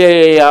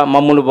అయ్యా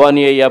మమ్మల్ని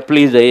బాని అయ్యా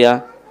ప్లీజ్ అయ్యా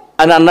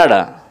అని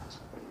అన్నాడా?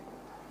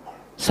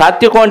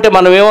 సాత్వికం అంటే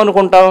మనం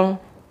ఏమనుకుంటాం?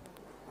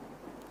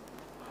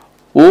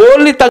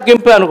 ఓన్లీ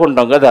తగ్గింపే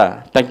అనుకుంటాం కదా.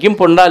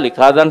 తగ్గింపు ఉండాలి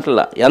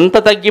కాదంటలా. ఎంత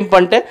తగ్గింపు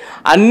అంటే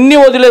అన్నీ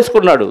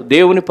వదిలేసుకున్నాడు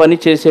దేవుని పని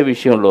చేసే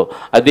విషయంలో.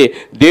 అదే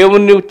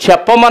దేవుణ్ణి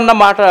చెప్పమన్న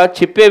మాట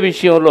చెప్పే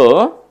విషయంలో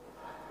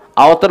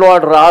అవతల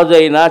వాడు రాజు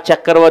అయినా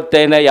చక్రవర్తి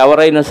అయినా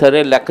ఎవరైనా సరే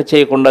లెక్క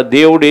చేయకుండా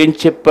దేవుడు ఏం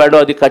చెప్పాడో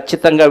అది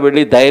ఖచ్చితంగా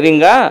వెళ్ళి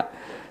ధైర్యంగా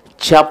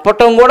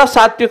చెప్పటం కూడా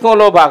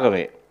సాత్వికంలో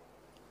భాగమే.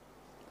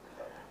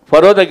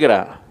 ఫరో దగ్గర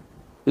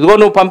ఇదిగో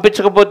నువ్వు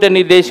పంపించకపోతే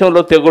నీ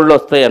దేశంలో తెగుళ్ళు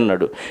వస్తాయి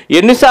అన్నాడు.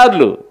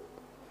 ఎన్నిసార్లు?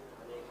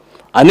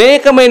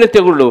 అనేకమైన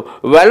తెగుళ్ళు.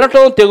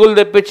 వెళ్ళటం, తెగుళ్ళు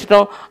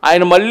తెప్పించటం.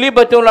 ఆయన మళ్ళీ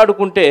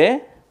బతిమలాడుకుంటే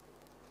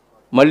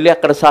మళ్ళీ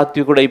అక్కడ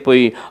సాత్వికుడు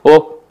అయిపోయి ఓ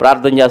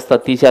ప్రార్థన చేస్తా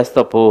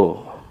తీసేస్తా పో.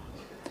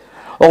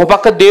 ఒక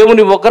పక్క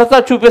దేవుని ఉగ్రత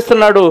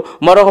చూపిస్తున్నాడు,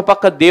 మరొక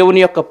పక్క దేవుని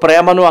యొక్క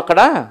ప్రేమను అక్కడ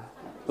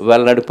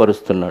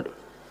వెల్లడిపరుస్తున్నాడు.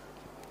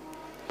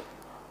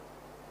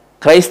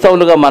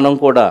 క్రైస్తవులుగా మనం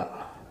కూడా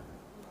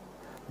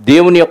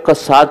దేవుని యొక్క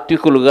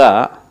సాత్వికులుగా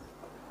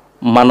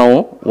మనం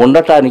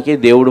ఉండటానికి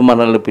దేవుడు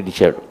మనల్ని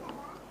పిలిచాడు.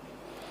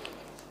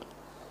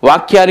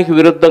 వాక్యానికి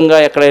విరుద్ధంగా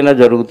ఎక్కడైనా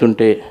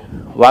జరుగుతుంటే,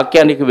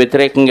 వాక్యానికి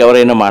వ్యతిరేకంగా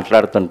ఎవరైనా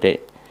మాట్లాడుతుంటే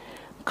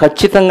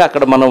ఖచ్చితంగా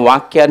అక్కడ మనం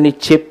వాక్యాన్ని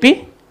చెప్పి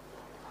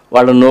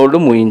వాళ్ళ నోళ్ళు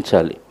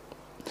మూయించాలి.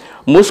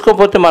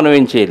 మూసుకోకపోతే మనం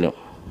ఏం చేయలేం.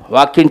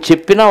 వాక్యం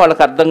చెప్పినా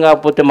వాళ్ళకి అర్థం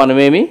కాకపోతే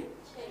మనమేమి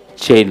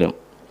చేయలేం.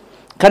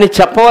 కానీ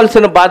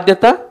చెప్పవలసిన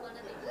బాధ్యత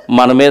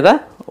మన మీద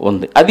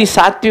ఉంది. అది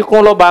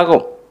సాత్వికంలో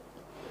భాగం.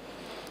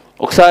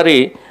 ఒకసారి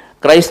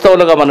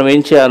క్రైస్తవులుగా మనం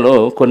ఏం చేయాలో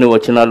కొన్ని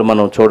వచనాలు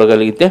మనం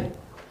చూడగలిగితే,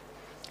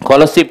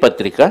 కొలసీ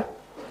పత్రిక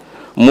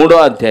 3వ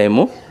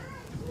అధ్యాయము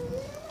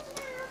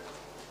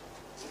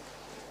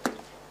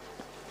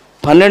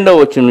 12వ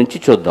వచనం నుంచి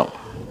చూద్దాం.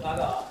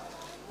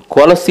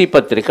 కొలసీ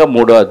పత్రిక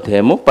 3వ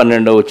అధ్యాయము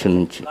 12వ వచనం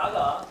నుంచి.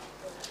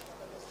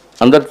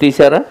 అందరు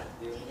తీశారా?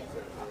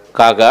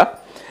 కాగా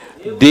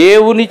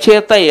దేవుని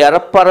చేత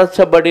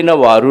ఏర్పరచబడిన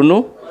వారును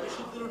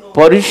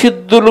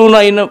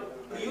పరిశుద్ధులునైన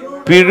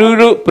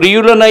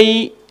ప్రియులనై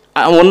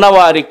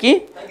ఉన్నవారికి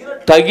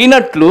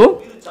తగినట్లు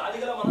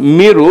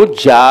మీరు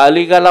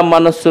జాలిగల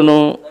మనస్సును,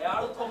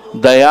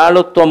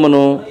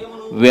 దయాళుత్వమును,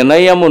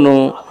 వినయమును,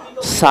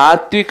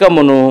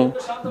 సాత్వికమును,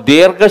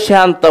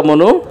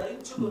 దీర్ఘశాంతమును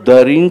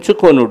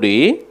ధరించుకొనుడి.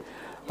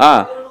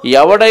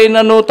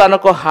 ఎవడైనను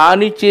తనకు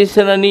హాని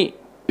చేసినని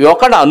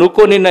ఒకడు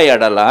అనుకొనిన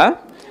ఎడల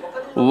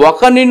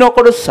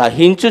ఒకనినొకడు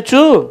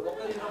సహించుచు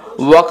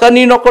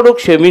ఒకనినొకడు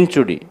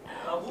క్షమించుడి.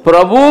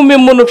 ప్రభువు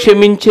మిమ్మును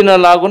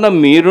క్షమించినలాగున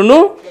మీరును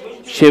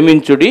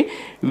క్షమించుడి.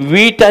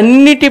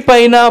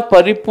 వీటన్నిటిపైన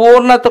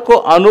పరిపూర్ణతకు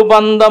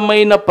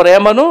అనుబంధమైన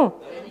ప్రేమను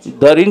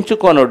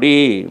ధరించుకొనుడి.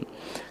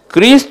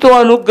 క్రీస్తు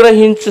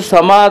అనుగ్రహించు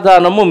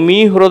సమాధానము మీ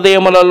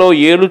హృదయములలో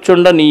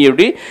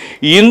ఏలుచుండనీయుడి.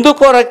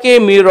 ఇందుకొరకే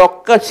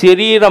మీరొక్క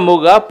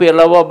శరీరముగా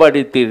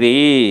పిలవబడితిరి.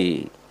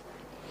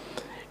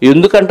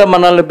 ఎందుకంటే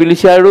మనల్ని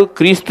పిలిచాడు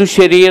క్రీస్తు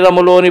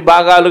శరీరములోని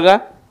భాగాలుగా.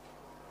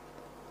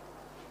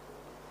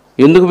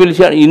 ఎందుకు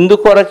పిలిచాడు?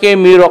 ఇందుకొరకే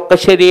మీరు ఒక్క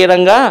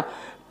శరీరంగా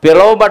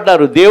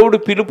పిలువబడ్డారు. దేవుడు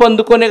పిలుపు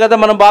అందుకొనే కదా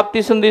మనం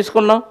బాప్తీసం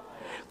తీసుకున్నాం.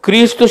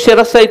 క్రీస్తు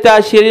శిరస్సు అయితే ఆ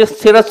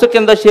శిరస్సు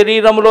కింద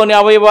శరీరంలోని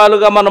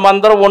అవయవాలుగా మనం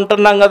అందరం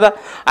ఉంటున్నాం కదా.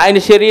 ఆయన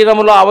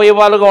శరీరంలో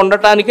అవయవాలుగా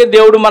ఉండటానికే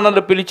దేవుడు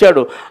మనల్ని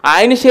పిలిచాడు.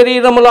 ఆయన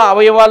శరీరంలో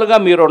అవయవాలుగా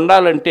మీరు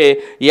ఉండాలంటే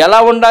ఎలా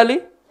ఉండాలి?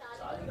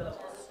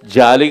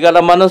 జాలిగల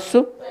మనస్సు,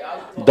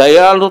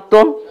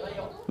 దయాళుత్వం,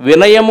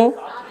 వినయము,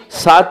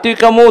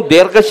 సాత్వికము,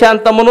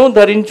 దీర్ఘశాంతమును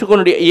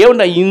ధరించుకుని.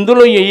 ఏమన్నా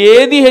ఇందులో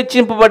ఏది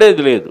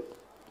హెచ్చింపబడేది లేదు.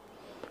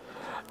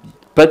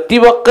 ప్రతి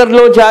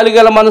ఒక్కరిలో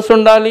జాలిగల మనసు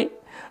ఉండాలి,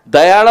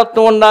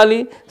 దయాళత్వం ఉండాలి,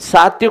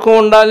 సాత్వికం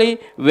ఉండాలి,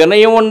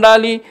 వినయం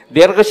ఉండాలి,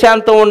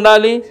 దీర్ఘశాంతం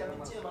ఉండాలి,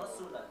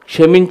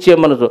 క్షమించే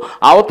మనసు.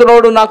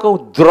 అవతలోడు నాకు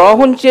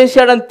ద్రోహం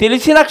చేశాడని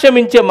తెలిసినా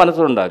క్షమించే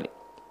మనసు ఉండాలి.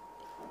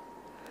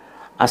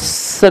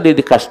 అస్సలు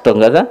ఇది కష్టం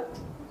కదా.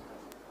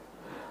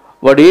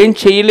 వాడు ఏం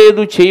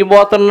చేయలేదు,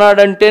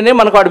 చేయబోతున్నాడంటేనే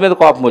మనకు వాడి మీద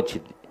కోపం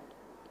వచ్చింది.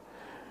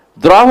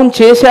 ద్రోహం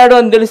చేశాడు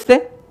అని తెలిస్తే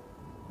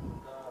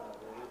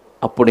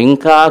అప్పుడు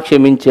ఇంకా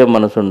క్షమించే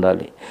మనసు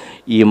ఉండాలి.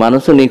 ఈ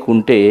మనసు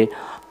నీకుంటే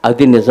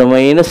అది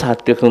నిజమైన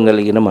సాత్వికం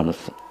కలిగిన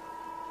మనసు.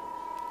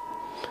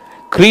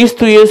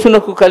 క్రీస్తు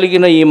యేసునకు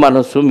కలిగిన ఈ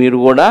మనసు మీరు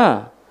కూడా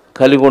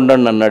కలిగి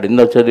ఉండండి అన్నాడు.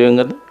 ఇందులో చదివాం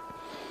కదా.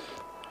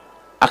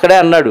 అక్కడే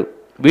అన్నాడు,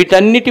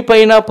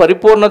 వీటన్నిటిపైన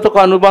పరిపూర్ణతకు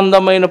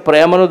అనుబంధమైన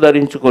ప్రేమను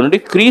ధరించుకోండి.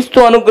 క్రీస్తు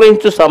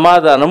అనుగ్రహించు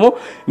సమాధానము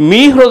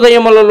మీ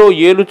హృదయములలో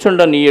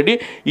ఏలుచుండనీయడి.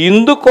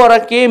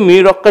 ఇందుకొరకే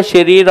మీరొక్క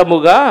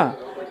శరీరముగా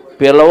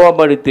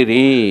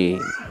పిలవబడితిరి.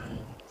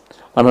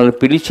 మనల్ని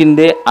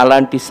పిలిచిందే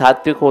అలాంటి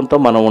సాత్వికంతో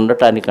మనం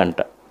ఉండటానికంట.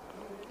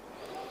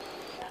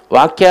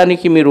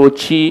 వాక్యానికి మీరు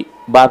వచ్చి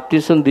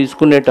బాప్తిసం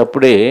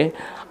తీసుకునేటప్పుడే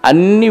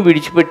అన్నీ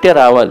విడిచిపెట్టే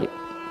రావాలి.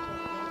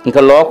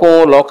 ఇంకా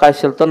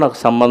లోకాశలతో నాకు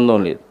సంబంధం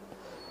లేదు.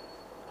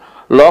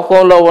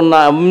 లోకంలో ఉన్న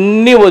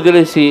అన్నీ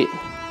వదిలేసి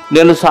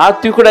నేను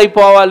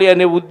సాత్వికుడైపోవాలి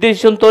అనే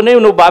ఉద్దేశంతోనే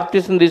నువ్వు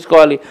బాప్తిసం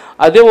తీసుకోవాలి.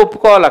 అదే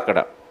ఒప్పుకోవాలి. అక్కడ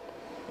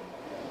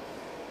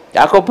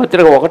యాకోబు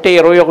పత్రిక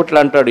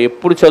 1:21 అంటాడు.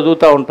 ఎప్పుడు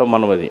చదువుతూ ఉంటాం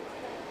మనం అది.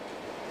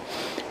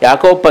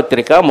 యాకోబు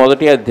పత్రిక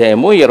 1వ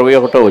అధ్యాయము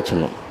 21వ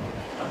వచనం.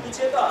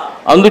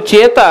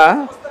 అందుచేత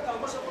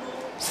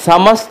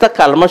సమస్త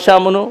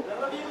కల్మషమును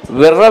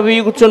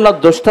విర్రవీగుచున్న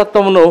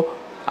దుష్టత్వమును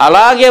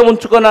అలాగే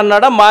ఉంచుకొని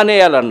అన్నాడా,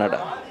 మానేయాలన్నాడా?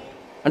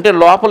 అంటే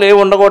లోపల ఏమి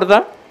ఉండకూడదా?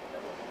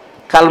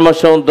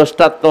 కల్మషం,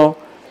 దుష్టత్వం,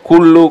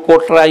 కుళ్ళు,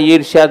 కుట్ర,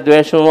 ఈర్ష్య,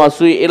 ద్వేషం,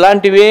 అసూయ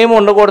ఇలాంటివి ఏమి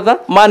ఉండకూడదా?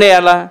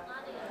 మానేయాలా?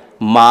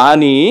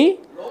 మాని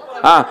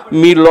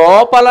మీ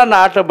లోపల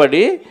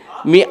నాటబడి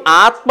మీ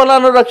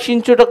ఆత్మలను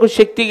రక్షించుటకు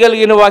శక్తి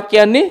కలిగిన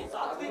వాక్యాన్ని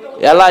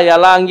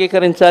ఎలా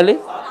అంగీకరించాలి?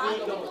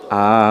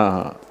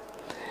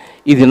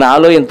 ఇది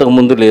నాలో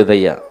ఇంతకుముందు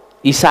లేదయ్యా.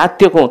 ఈ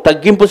సాత్వికం,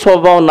 తగ్గింపు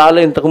స్వభావం నాలో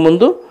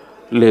ఇంతకుముందు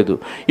లేదు.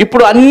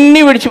 ఇప్పుడు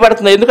అన్నీ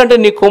విడిచిపెడుతున్నాయి. ఎందుకంటే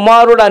నీ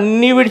కుమారుడు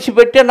అన్నీ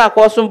విడిచిపెట్టే నా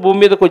కోసం భూమి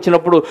మీదకి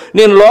వచ్చినప్పుడు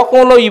నేను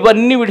లోకంలో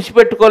ఇవన్నీ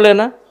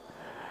విడిచిపెట్టుకోలేనా?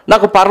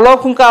 నాకు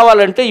పరలోకం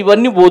కావాలంటే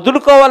ఇవన్నీ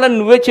వదులుకోవాలని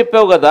నువ్వే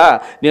చెప్పావు కదా.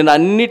 నేను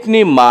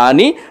అన్నిటినీ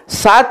మాని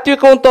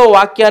సాత్వికంతో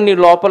వాక్యాన్ని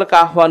లోపలికి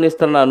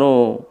ఆహ్వానిస్తున్నాను.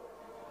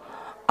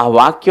 ఆ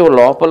వాక్యం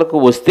లోపలికి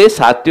వస్తే,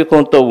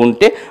 సాత్వికంతో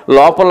ఉంటే,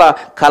 లోపల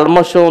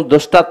కల్మషం,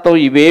 దుష్టత్వం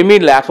ఇవేమీ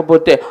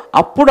లేకపోతే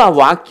అప్పుడు ఆ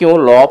వాక్యం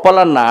లోపల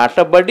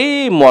నాటబడి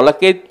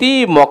మొలకెత్తి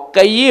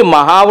మొక్కయ్యి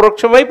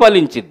మహావృక్షమై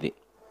ఫలించింది.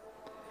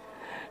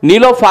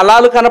 నీలో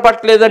ఫలాలు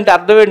కనపట్లేదంటే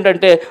అర్థం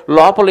ఏంటంటే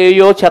లోపల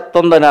ఏయో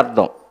చెత్త ఉందని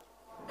అర్థం.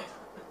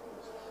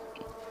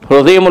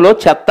 హృదయంలో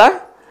చెత్త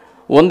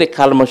ఉంది.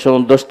 కల్మషం,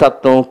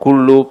 దుష్టత్వం,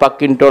 కుళ్ళు,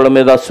 పక్కింటోళ్ళ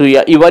మీద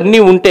అసూయ ఇవన్నీ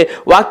ఉంటే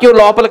వాక్యం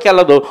లోపలికి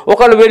వెళ్ళదు.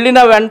 ఒకళ్ళు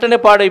వెళ్ళినా వెంటనే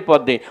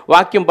పాడైపోద్ది.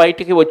 వాక్యం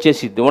బయటికి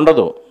వచ్చేసిద్ది,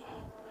 ఉండదు.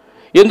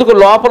 ఎందుకు?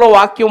 లోపల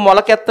వాక్యం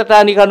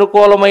మొలకెత్తటానికి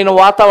అనుకూలమైన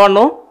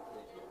వాతావరణం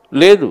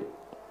లేదు.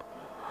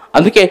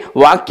 అందుకే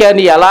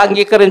వాక్యాన్ని ఎలా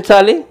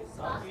అంగీకరించాలి?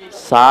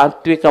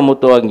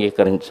 సాత్వికముతో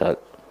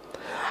అంగీకరించాలి.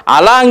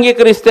 అలా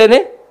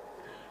అంగీకరిస్తేనే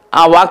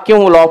ఆ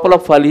వాక్యం లోపల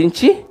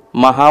ఫలించి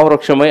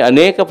మహావృక్షమై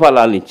అనేక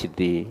ఫలాలు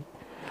ఇచ్చిద్ది.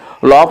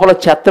 లోపల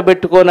చెత్త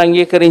పెట్టుకొని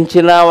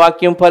అంగీకరించిన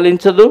వాక్యం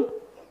ఫలించదు.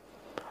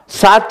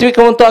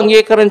 సాత్వికంతో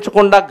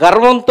అంగీకరించకుండా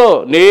గర్వంతో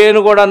నేను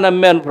కూడా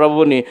నమ్మాను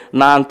ప్రభుని,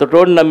 నా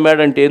అంతటోడు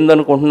నమ్మాడంటే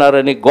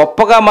ఏందనుకుంటున్నారని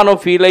గొప్పగా మనం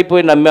ఫీల్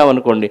అయిపోయి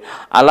నమ్మామనుకోండి,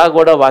 అలా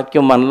కూడా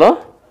వాక్యం మనలో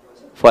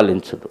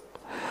ఫలించదు.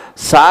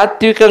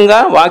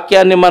 సాత్వికంగా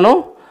వాక్యాన్ని మనం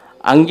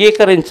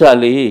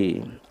అంగీకరించాలి.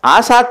 ఆ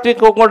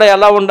సాత్వికం కూడా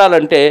ఎలా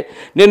ఉండాలంటే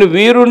నేను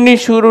వీరుణ్ణి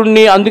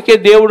శూరుణ్ణి, అందుకే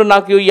దేవుడు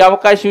నాకు ఈ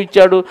అవకాశం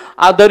ఇచ్చాడు,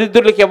 ఆ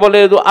దరిద్రులకు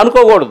ఇవ్వలేదు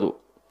అనుకోకూడదు.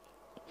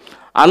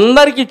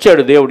 అందరికి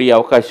ఇచ్చాడు దేవుడు ఈ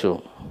అవకాశం,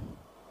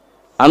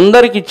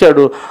 అందరికి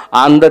ఇచ్చాడు.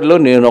 అందరిలో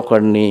నేను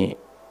ఒకడిని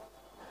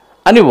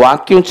అని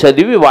వాక్యం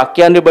చదివి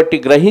వాక్యాన్ని బట్టి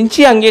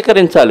గ్రహించి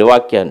అంగీకరించాలి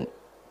వాక్యాన్ని.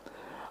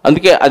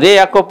 అందుకే అదే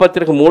యాకోబు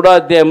పత్రిక 3వ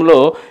అధ్యాయంలో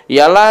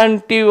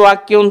ఎలాంటి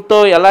వాక్యంతో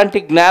ఎలాంటి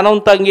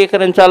జ్ఞానంతో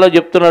అంగీకరించాలో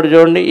చెప్తున్నాడు.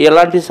 చూడండి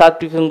ఎలాంటి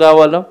సాత్వికం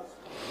కావాలో.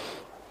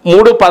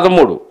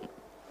 3:13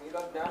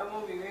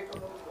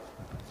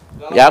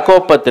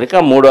 యాకోబు పత్రిక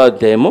 3వ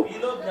అధ్యాయము.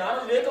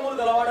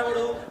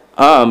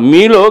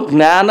 మీలో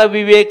జ్ఞాన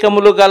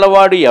వివేకములు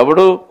గలవాడు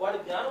ఎవడు?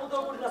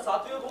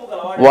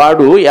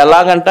 వాడు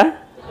ఎలాగంట?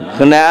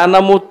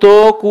 జ్ఞానముతో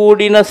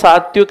కూడిన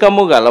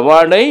సాత్వికము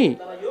గలవాడై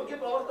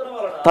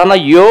తన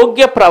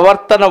యోగ్య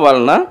ప్రవర్తన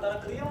వలన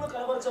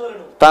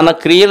తన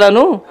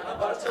క్రియలను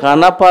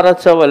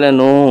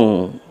కనపరచవలెను.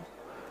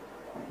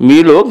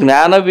 మీలో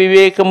జ్ఞాన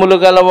వివేకములు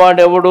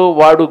గలవాడెవడు?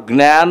 వాడు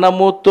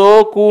జ్ఞానముతో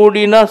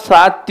కూడిన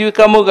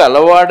సాత్వికము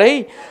గలవాడై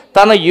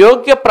తన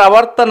యోగ్య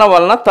ప్రవర్తన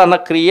వలన తన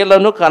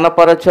క్రియలను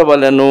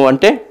కనపరచవలెను.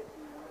 అంటే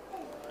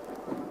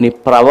నీ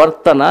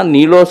ప్రవర్తన,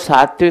 నీలో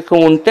సాత్వికం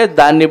ఉంటే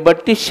దాన్ని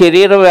బట్టి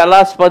శరీరం ఎలా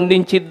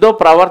స్పందించిద్దో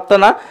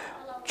ప్రవర్తన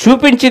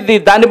చూపించిద్ది.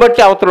 దాన్ని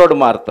బట్టి అవతలోడు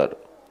మారుతారు.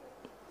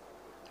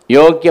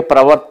 యోగ్య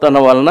ప్రవర్తన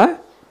వలన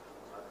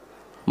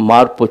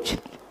మార్పు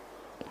వచ్చింది.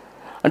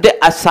 అంటే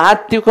ఆ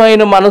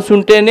సాత్వికమైన మనసు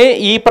ఉంటేనే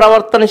ఈ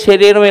ప్రవర్తన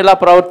శరీరం ఎలా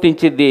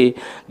ప్రవర్తించిద్ది.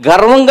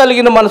 గర్వం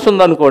కలిగిన మనసు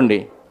ఉందనుకోండి,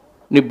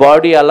 నీ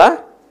బాడీ అలా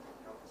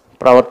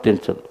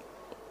ప్రవర్తించదు.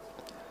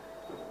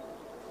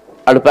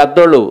 వాళ్ళు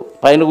పెద్దోళ్ళు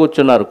పైన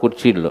కూర్చున్నారు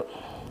కుర్చీల్లో,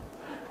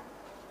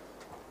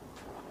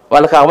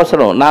 వాళ్ళకి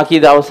అవసరం, నాకు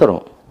ఇది అవసరం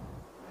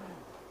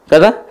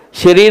కదా.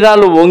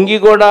 శరీరాలు వంగి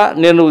కూడా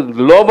నేను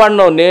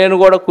లోబడినో, నేను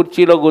కూడా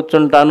కుర్చీలో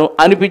కూర్చుంటాను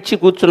అనిపించి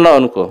కూర్చున్నావు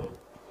అనుకో,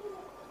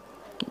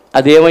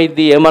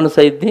 అదేమైద్ది? ఏ మనసు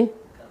అయింది?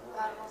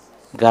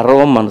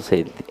 గర్వం మనసు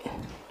అయింది.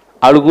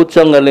 వాళ్ళు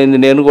కూర్చోగలేదు,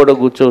 నేను కూడా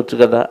కూర్చోవచ్చు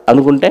కదా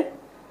అనుకుంటే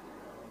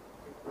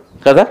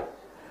కదా.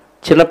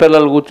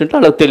 చిన్నపిల్లలు కూర్చుంటే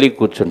వాళ్ళకి తెలియక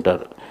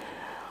కూర్చుంటారు.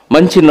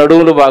 మంచి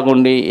నడువులు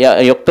బాగుండి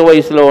యుక్త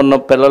వయసులో ఉన్న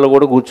పిల్లలు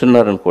కూడా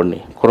కూర్చున్నారు అనుకోండి,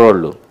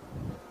 కుర్రోళ్ళు,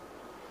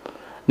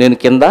 నేను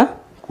కింద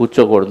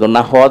కూర్చోకూడదు,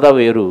 నా హోదా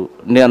వేరు,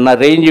 నా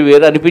రేంజ్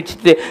వేరు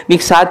అనిపించితే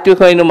నీకు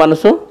సాత్వికమైన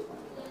మనసు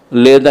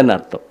లేదని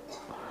అర్థం.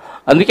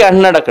 అందుకే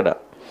అంటున్నాడు అక్కడ,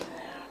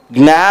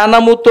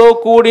 జ్ఞానముతో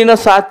కూడిన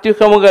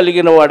సాత్వికము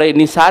కలిగిన వాడై.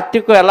 నీ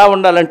సాత్వికం ఎలా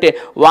ఉండాలంటే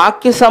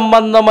వాక్య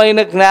సంబంధమైన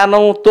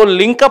జ్ఞానంతో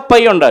లింకప్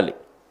అయి ఉండాలి,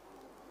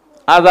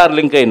 ఆధార్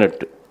లింక్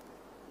అయినట్టు.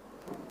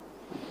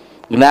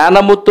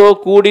 జ్ఞానముతో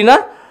కూడిన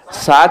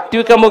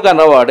సాత్వికము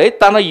కలవాడై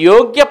తన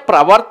యోగ్య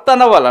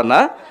ప్రవర్తన వలన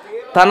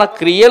తన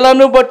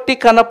క్రియలను బట్టి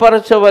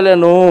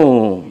కనపరచవలెను.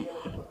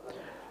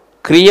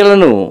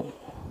 క్రియలను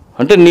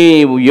అంటే నీ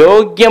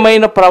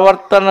యోగ్యమైన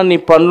ప్రవర్తన, నీ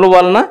పనుల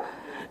వలన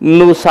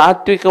నువ్వు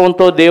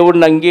సాత్వికంతో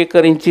దేవుడిని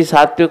అంగీకరించి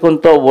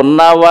సాత్వికంతో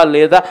ఉన్నావా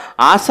లేదా,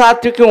 ఆ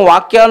సాత్వికం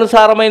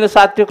వాక్యానుసారమైన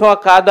సాత్వికమా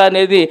కాదా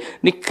అనేది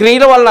నీ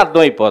క్రియల వలన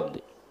అర్థమైపోద్ది.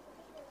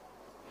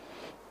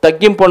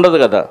 తగ్గింపు ఉండదు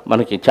కదా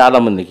మనకి,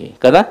 చాలామందికి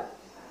కదా.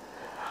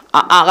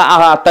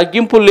 ఆ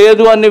తగ్గింపు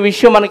లేదు అనే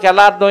విషయం మనకి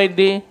ఎలా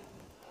అర్థమైద్ది?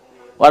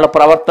 వాళ్ళ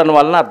ప్రవర్తన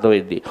వలన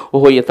అర్థమైద్ది.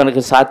 ఓహో,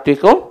 ఇతనికి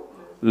సాత్వికం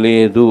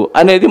లేదు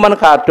అనేది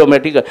మనకు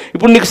ఆటోమేటిక్గా.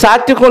 ఇప్పుడు నీకు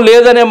సాత్వికం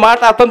లేదనే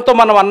మాట అతనితో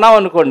మనం అన్నాం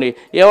అనుకోండి,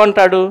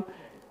 ఏమంటాడు?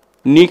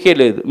 నీకే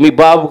లేదు, మీ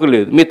బాబుకు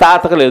లేదు, మీ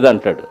తాతకు లేదు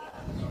అంటాడు.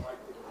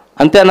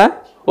 అంతేనా?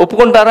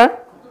 ఒప్పుకుంటారా?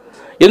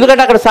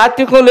 ఎందుకంటే అక్కడ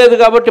సాత్వికం లేదు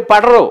కాబట్టి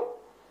పడరు.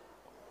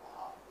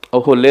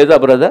 ఓహో, లేదా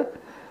బ్రదర్,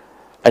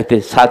 అయితే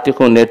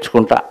సాత్వికం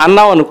నేర్చుకుంటా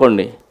అన్నాం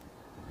అనుకోండి,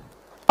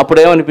 అప్పుడు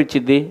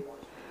ఏమనిపించిద్ది?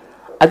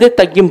 అదే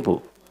తగ్గింపు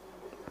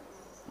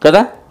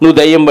కదా. నువ్వు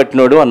దయ్యం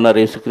పట్టినోడు అన్నారు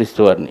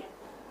యేసుక్రీస్తు వారిని.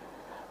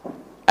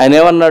 ఆయన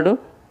ఏమన్నాడు?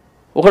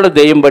 ఒకడు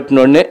దెయ్యం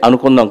పట్టినోడినే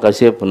అనుకుందాం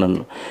కాసేపు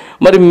నన్ను.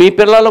 మరి మీ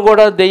పిల్లలు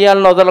కూడా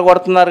దెయ్యాలను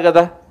వదలగొడుతున్నారు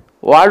కదా.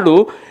 వాళ్ళు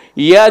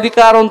ఏ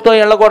అధికారంతో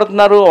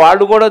వెళ్ళగొడుతున్నారు?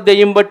 వాళ్ళు కూడా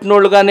దెయ్యం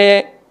పట్టినోళ్ళుగానే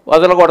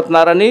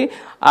వదలగొడుతున్నారని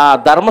ఆ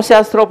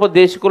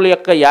ధర్మశాస్త్రోపదేశకుల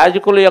యొక్క,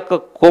 యాజకుల యొక్క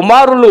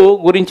కుమారులు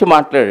గురించి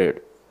మాట్లాడాడు.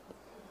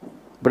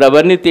 ఇప్పుడు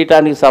అవన్నీ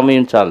తీయటానికి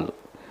సమయం చాలు.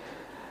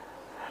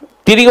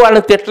 తిరిగి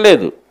వాళ్ళని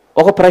తిట్టలేదు,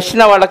 ఒక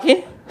ప్రశ్న వాళ్ళకి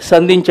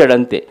సంధించాడు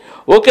అంతే.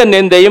 ఓకే,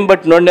 నేను దయ్యం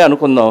పట్టినోడిని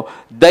అనుకుందాం.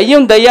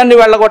 దయ్యాన్ని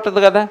వెళ్ళగొట్టదు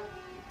కదా.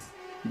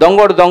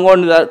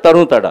 దొంగోడిని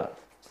తరుముతాడా?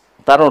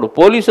 తరుముడు.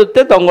 పోలీసు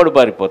వస్తే దొంగోడు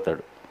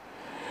పారిపోతాడు.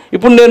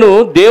 ఇప్పుడు నేను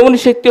దేవుని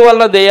శక్తి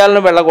వల్ల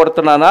దయ్యాలను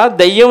వెళ్ళగొడుతున్నానా,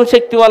 దయ్యం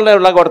శక్తి వల్ల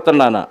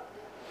వెళ్ళగొడుతున్నానా?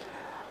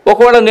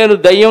 ఒకవేళ నేను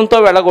దయ్యంతో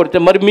వెళ్ళగొడితే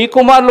మరి మీ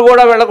కుమారులు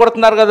కూడా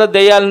వెళ్ళగొడుతున్నారు కదా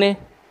దయ్యాలని.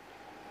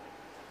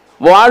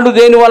 వాళ్ళు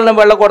దేని వలన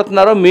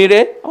వెళ్ళగొడుతున్నారో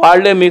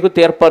వాళ్ళే మీకు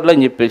తీర్పర్లు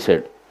అని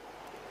చెప్పేశాడు.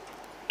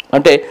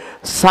 అంటే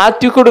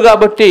సాత్వికుడు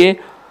కాబట్టి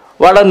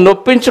వాళ్ళని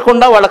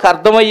నొప్పించకుండా వాళ్ళకి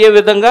అర్థమయ్యే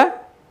విధంగా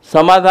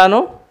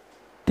సమాధానం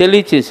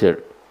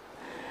తెలియచేశాడు.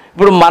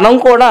 ఇప్పుడు మనం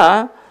కూడా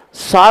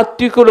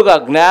సాత్వికులుగా,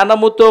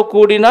 జ్ఞానముతో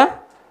కూడిన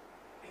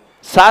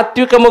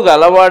సాత్వికము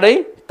గలవాడై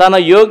తన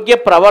యోగ్య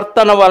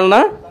ప్రవర్తన వలన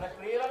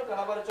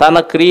తన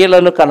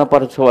క్రియలను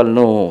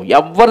కనపరచవలను.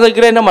 ఎవరి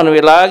దగ్గరైనా మనం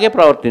ఇలాగే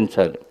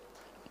ప్రవర్తించాలి.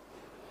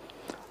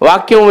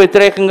 వాక్యం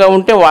వ్యతిరేకంగా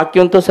ఉంటే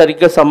వాక్యంతో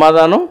సరిగ్గా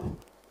సమాధానం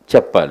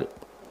చెప్పాలి.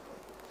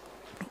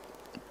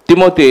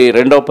 తిమోతి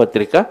 2వ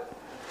పత్రిక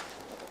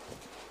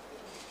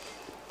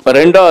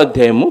 2వ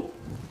అధ్యాయము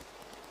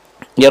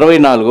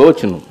 24వ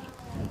వచనం.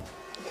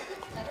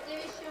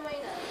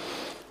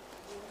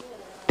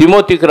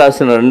 తిమోతికి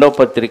రాసిన 2వ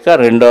పత్రిక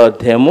 2వ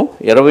అధ్యాయము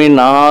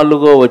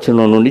 24వ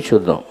వచనం నుండి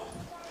చూద్దాం.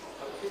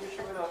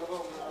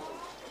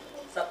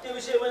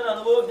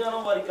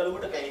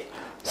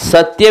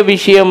 సత్య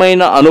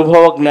విషయమైన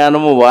అనుభవ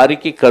జ్ఞానము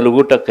వారికి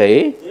కలుగుటకై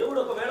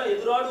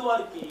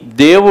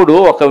దేవుడు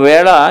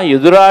ఒకవేళ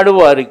ఎదురాడు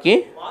వారికి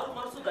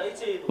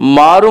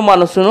మారు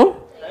మనసును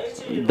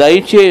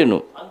దయచేయును.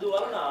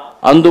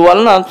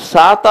 అందువలన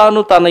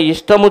సాతాను తన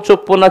ఇష్టము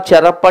చొప్పున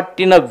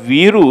చెరపట్టిన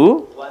వీరు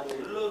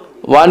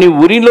వాని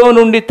ఉరిలో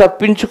నుండి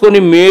తప్పించుకొని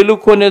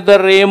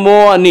మేలుకొనెదరేమో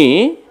అని.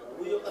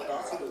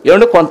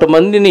 ఏమంటే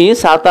కొంతమందిని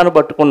సాతాను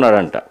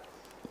పట్టుకున్నాడంట.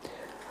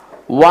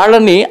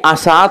 వాళ్ళని ఆ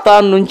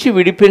సాతాను నుంచి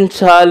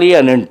విడిపించాలి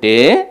అని అంటే,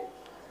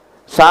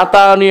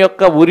 సాతాను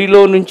యొక్క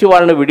ఉరిలో నుంచి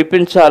వాళ్ళని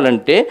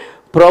విడిపించాలంటే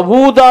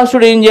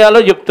ప్రభుదాసుడు ఏం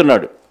చేయాలో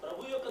చెప్తున్నాడు.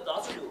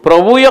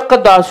 ప్రభు యొక్క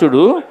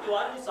దాసుడు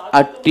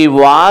అట్టి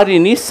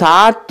వారిని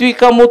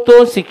సాత్వికముతో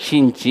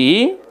శిక్షించి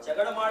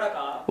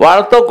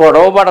వాళ్ళతో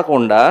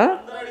గొడవపడకుండా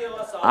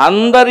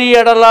అందరి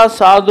ఎడల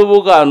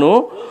సాధువుగాను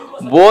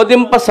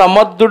బోధింప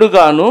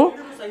సమర్థుడుగాను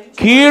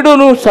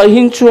కీడును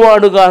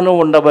సహించువాడుగాను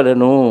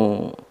ఉండవలెను.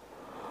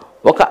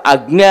 ఒక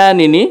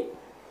అజ్ఞానిని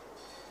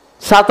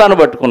సాతాను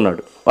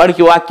పట్టుకున్నాడు.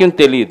 వాడికి వాక్యం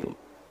తెలియదు,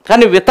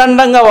 కానీ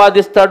వితండంగా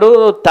వాదిస్తాడు,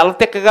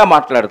 తలతెక్కగా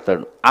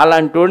మాట్లాడతాడు.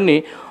 అలాంటి వాడిని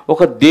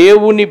ఒక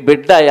దేవుని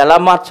బిడ్డ ఎలా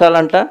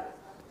మార్చాలంట?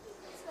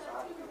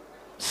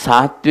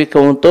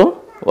 సాత్వికంతో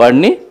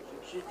వాడిని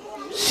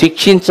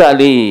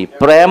శిక్షించాలి.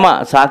 ప్రేమ,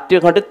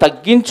 సాత్వికం అంటే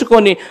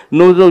తగ్గించుకొని,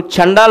 నువ్వు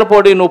చండాల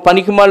పొడి, నువ్వు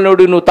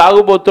పనికిమాలినోడు, నువ్వు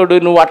తాగుబోతాడు,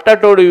 నువ్వు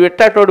అట్టటోడు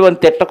ఇట్టటోడు అని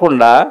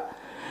తిట్టకుండా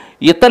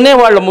ఇతనే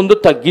వాళ్ళ ముందు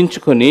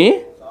తగ్గించుకొని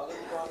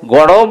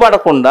గొడవ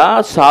పడకుండా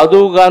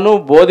సాధువుగాను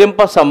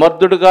బోధింప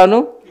సమర్థుడుగాను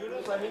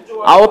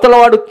అవతల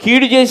వాడు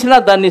కీడు చేసినా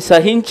దాన్ని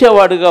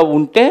సహించేవాడుగా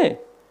ఉంటే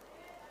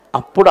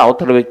అప్పుడు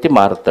అవతల వ్యక్తి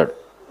మారుతాడు.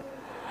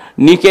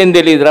 నీకేం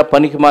తెలియదురా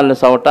పనికి మాలిన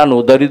సవట,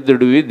 నువ్వు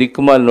దరిద్రుడివి,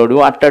 దిక్కుమాలినోడు,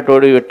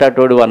 అట్టటోడు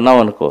ఇట్టటోడు అన్నావు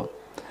అనుకో,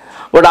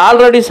 వాడు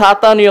ఆల్రెడీ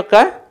సాతాను యొక్క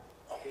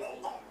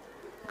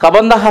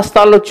కబంధ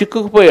హస్తాల్లో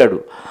చిక్కుకుపోయాడు.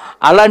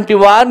 అలాంటి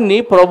వారిని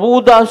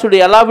ప్రభుదాసుడు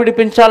ఎలా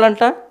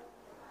విడిపించాలంట?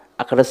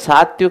 అక్కడ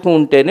సాత్వికం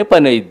ఉంటేనే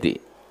పని అయింది.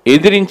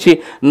 ఎదిరించి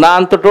నా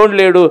అంతటోడు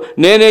లేడు,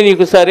 నేనే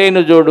నీకు సరైన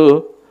జోడు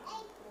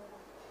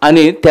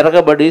అని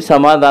తిరగబడి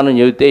సమాధానం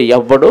చెబితే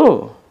ఎవ్వడు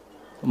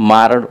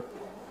మారడు.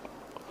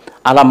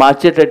 అలా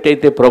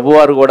మార్చేటట్టయితే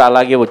ప్రభువారు కూడా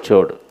అలాగే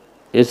వచ్చేవాడు.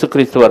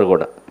 యేసుక్రీస్తు వారు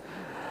కూడా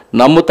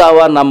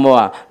నమ్ముతావా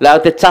నమ్మవా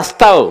లేకపోతే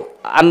చస్తావు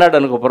అన్నాడు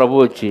అనుకో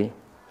ప్రభు వచ్చి,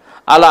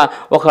 అలా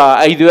ఒక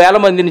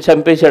 5,000 మందిని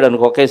చంపేశాడు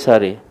అనుకో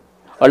ఒకేసారి.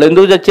 వాళ్ళు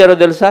ఎందుకు చచ్చారో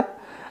తెలుసా?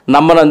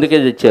 నమ్మనందుకే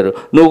చచ్చారు.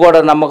 నువ్వు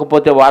కూడా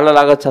నమ్మకపోతే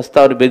వాళ్ళలాగా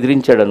చస్తావని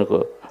బెదిరించాడు అనుకో,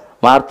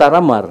 మారతారా?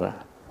 మారరా?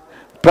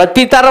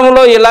 ప్రతి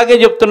తరంలో ఇలాగే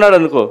చెప్తున్నాడు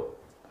అనుకో.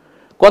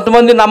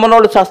 కొంతమంది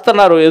నమ్మనోళ్ళు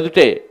చస్తున్నారు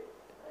ఎదుటే,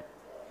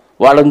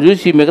 వాళ్ళని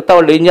చూసి మిగతా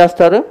వాళ్ళు ఏం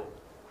చేస్తారు?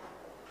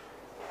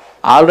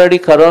 ఆల్రెడీ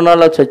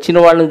కరోనాలో చచ్చిన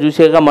వాళ్ళని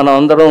చూసేగా మనం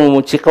అందరం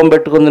చిక్కం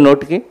పెట్టుకుంది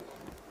నోటికి,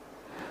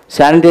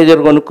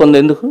 శానిటైజర్ కొనుక్కుంది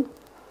ఎందుకు?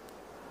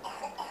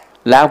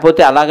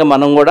 లేకపోతే అలాగే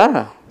మనం కూడా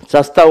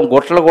చస్తాం,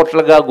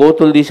 గుట్లుగా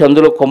గోతులు తీసి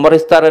అందులో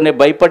కుమ్మరిస్తారని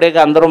భయపడేగా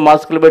అందరం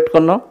మాస్కులు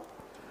పెట్టుకున్నాం.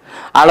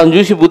 వాళ్ళని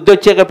చూసి బుద్ధి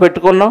వచ్చాక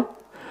పెట్టుకున్నాం.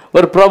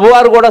 మరి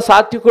ప్రభువారు కూడా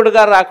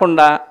సాత్వికుడిగా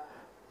రాకుండా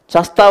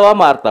చస్తావా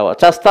మారతావా,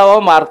 చస్తావా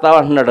మారతావా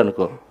అంటున్నాడు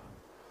అనుకో,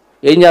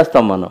 ఏం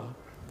చేస్తాం మనం?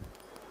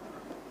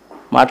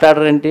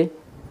 మాట్లాడరేంటి?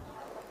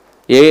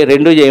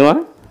 రెండు చేయమా?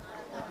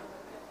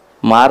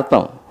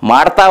 మారతాం.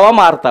 మారతావా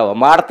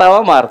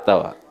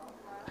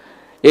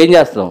ఏం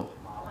చేస్తాం?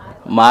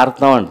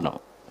 మారతాం అంటున్నాం.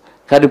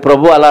 కానీ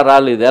ప్రభు అలా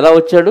రాలేదు. ఎలా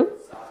వచ్చాడు?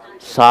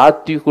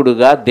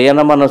 సాత్వికుడుగా, దీన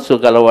మనస్సు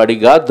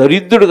గలవాడిగా,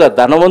 దరిద్రుడుగా,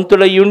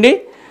 ధనవంతుడయ్యుండి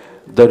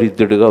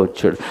దరిద్రుడిగా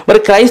వచ్చాడు. మరి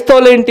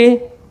క్రైస్తవులు ఏంటి?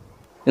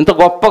 ఇంత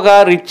గొప్పగా,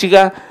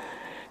 రిచ్గా,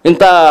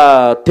 ఇంత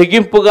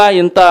తెగింపుగా,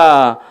 ఇంత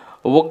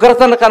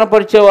ఉగ్రతను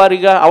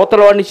కనపరిచేవారిగా,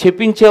 అవతల వాడిని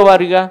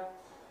శపించేవారిగా,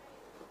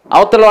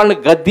 అవతల వాళ్ళని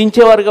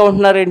గద్దించేవారుగా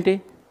ఉంటున్నారేంటి?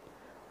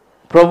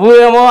 ప్రభు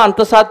ఏమో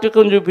అంత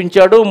సాత్వికం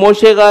చూపించాడు,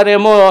 మోషే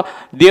గారేమో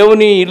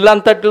దేవుని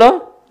ఇల్లంతట్లో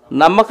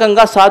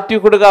నమ్మకంగా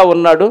సాత్వికుడుగా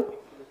ఉన్నాడు,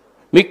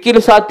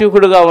 మిక్కిలి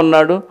సాత్వికుడుగా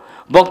ఉన్నాడు,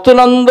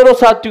 భక్తులందరూ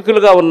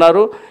సాత్వికులుగా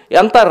ఉన్నారు.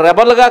 ఎంత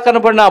రెబల్గా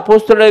కనపడిన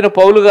అపోస్తుడైన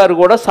పౌలు గారు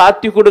కూడా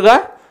సాత్వికుడుగా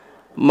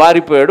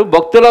మారిపోయాడు.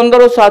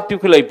 భక్తులందరూ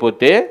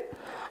సాత్వికులైపోతే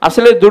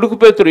అసలే దుడుకు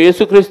పేతురు,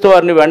 యేసుక్రీస్తు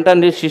వారిని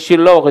వెంటనే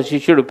శిష్యుల్లో ఒక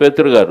శిష్యుడు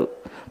పేతురు గారు,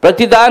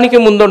 ప్రతిదానికి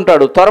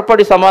ముందుంటాడు,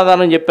 త్వరపడి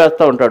సమాధానం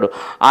చెప్పేస్తూ ఉంటాడు.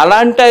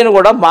 అలాంటి ఆయన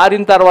కూడా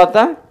మారిన తర్వాత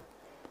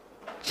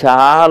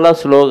చాలా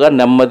స్లోగా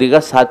నెమ్మదిగా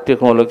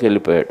సాత్వికంలోకి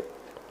వెళ్ళిపోయాడు.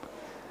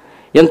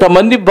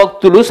 ఇంతమంది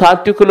భక్తులు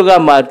సాత్వికులుగా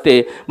మారితే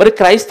మరి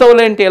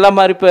క్రైస్తవులు ఏంటి ఎలా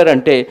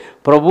మారిపోయారంటే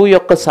ప్రభు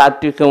యొక్క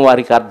సాత్వికం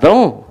వారికి అర్థం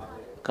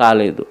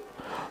కాలేదు.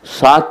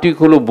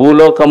 సాత్వికులు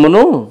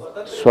భూలోకమును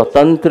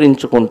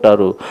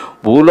స్వతంత్రించుకుంటారు.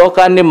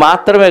 భూలోకాన్ని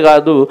మాత్రమే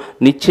కాదు,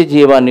 నిత్య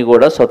జీవాన్ని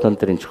కూడా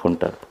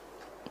స్వతంత్రించుకుంటారు.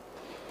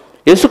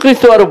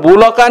 యేసుక్రీస్తు వారు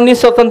భూలోకాన్ని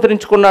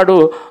స్వతంత్రించుకున్నాడు,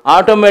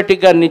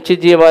 ఆటోమేటిక్గా నిత్య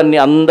జీవాన్ని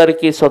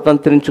అందరికీ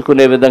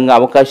స్వతంత్రించుకునే విధంగా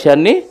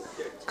అవకాశాన్ని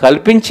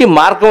కల్పించి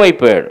మార్గం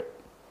అయిపోయాడు.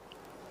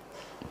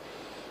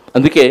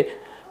 అందుకే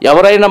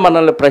ఎవరైనా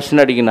మనల్ని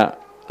ప్రశ్న అడిగినా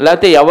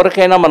లేకపోతే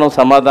ఎవరికైనా మనం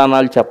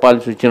సమాధానాలు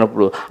చెప్పాల్సి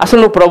వచ్చినప్పుడు, అసలు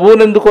నువ్వు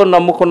ప్రభువుని ఎందుకో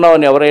నమ్ముకున్నావు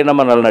అని ఎవరైనా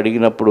మనల్ని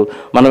అడిగినప్పుడు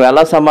మనం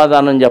ఎలా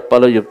సమాధానం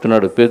చెప్పాలో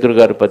చెప్తున్నాడు పేతురు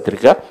గారి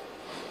పత్రిక,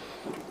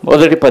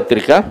 మొదటి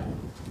పత్రిక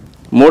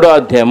 3వ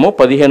అధ్యాయము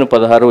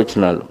 15-16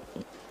 వచనాలు.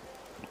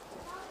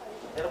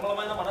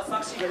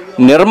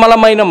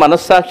 నిర్మలమైన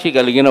మనస్సాక్షి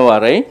కలిగిన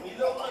వారై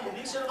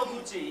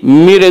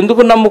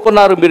మీరెందుకు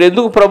నమ్ముకున్నారు,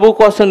 మీరెందుకు ప్రభు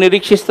కోసం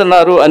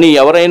నిరీక్షిస్తున్నారు అని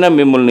ఎవరైనా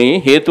మిమ్మల్ని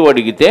హేతు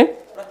అడిగితే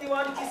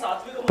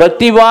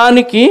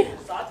ప్రతివానికి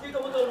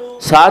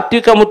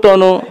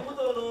సాత్వికముతోనూ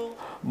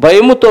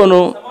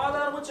భయముతోనూ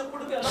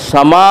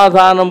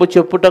సమాధానము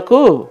చెప్పుటకు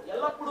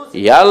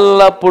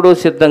ఎల్లప్పుడూ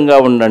సిద్ధంగా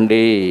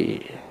ఉండండి.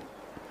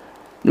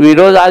 నువ్వు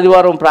ఈరోజు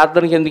ఆదివారం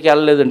ప్రార్థనకి ఎందుకు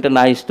వెళ్ళలేదంటే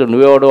నా ఇష్టం,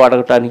 నువ్వెవడో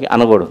అడగటానికి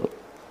అనకూడదు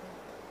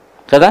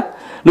కదా.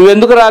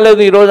 నువ్వెందుకు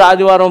రాలేదు ఈరోజు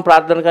ఆదివారం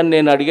ప్రార్థనకని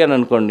నేను అడిగాను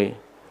అనుకోండి,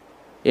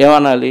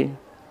 ఏమనాలి?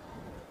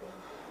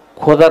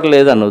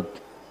 కుదరలేదనొద్దు.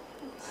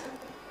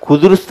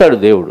 కుదురుస్తాడు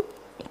దేవుడు.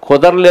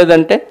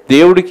 కుదరలేదంటే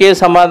దేవుడికే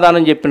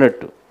సమాధానం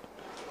చెప్పినట్టు,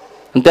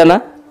 అంతేనా?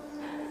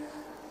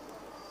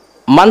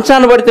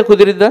 మంచాన పడితే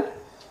కుదిరిద్దా?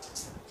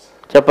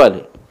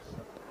 చెప్పాలి.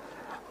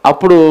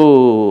 అప్పుడు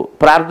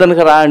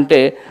ప్రార్థనకు రా అంటే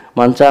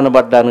మంచాన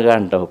పడ్డానుగా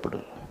అంటావు.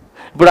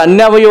 ఇప్పుడు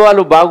అన్ని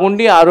అవయవాలు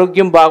బాగుండి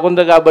ఆరోగ్యం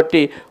బాగుంది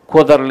కాబట్టి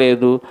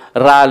కుదరలేదు,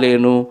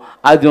 రాలేను,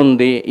 అది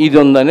ఉంది ఇది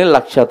ఉందని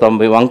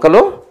 190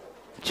 వంకలు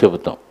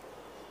చెబుతాం.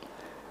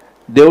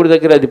 దేవుడి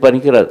దగ్గర అది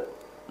పనికిరాదు.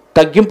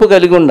 తగ్గింపు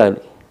కలిగి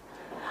ఉండాలి.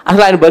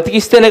 అసలు ఆయన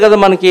బతికిస్తేనే కదా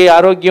మనకి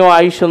ఆరోగ్యం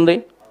ఆయుష్ ఉంది.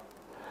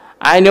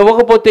 ఆయన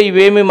ఇవ్వకపోతే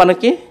ఇవేమీ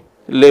మనకి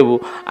లేవు.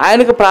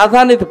 ఆయనకు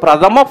ప్రాధాన్యత,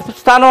 ప్రథమ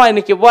స్థానం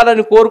ఆయనకి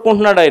ఇవ్వాలని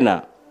కోరుకుంటున్నాడు ఆయన.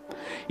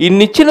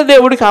 ఇన్నిచ్చిన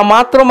దేవుడికి ఆ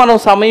మాత్రం మనం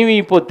సమయం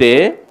ఇవ్వకపోతే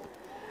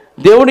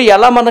దేవుడు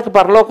ఎలా మనకు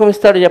పరలోకం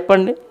ఇస్తాడు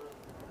చెప్పండి?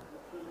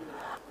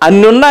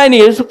 అన్నున్న ఆయన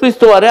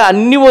యేసుక్రీస్తు వారే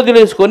అన్ని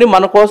వదిలేసుకొని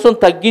మన కోసం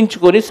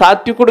తగ్గించుకొని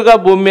సాత్వికుడిగా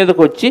భూమి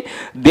మీదకి వచ్చి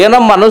దీన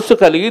మనస్సు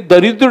కలిగి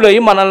దరిద్రుడై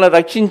మనల్ని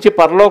రక్షించి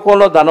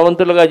పరలోకంలో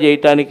ధనవంతులుగా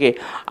చేయటానికి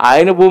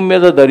ఆయన భూమి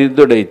మీద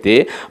దరిద్రుడైతే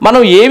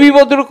మనం ఏవి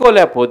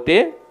వదులుకోలేకపోతే,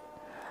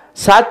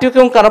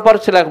 సాత్వికం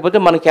కనపరచలేకపోతే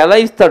మనకి ఎలా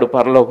ఇస్తాడు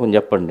పరలోకం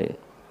చెప్పండి?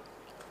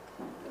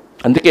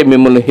 అందుకే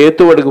మిమ్మల్ని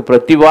హేతు అడుగు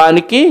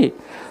ప్రతివానికి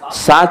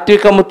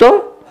సాత్వికముతో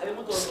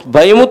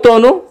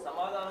భయముతోనూ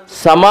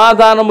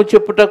సమాధానము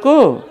చెప్పుటకు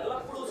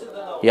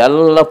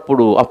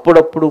ఎల్లప్పుడూ,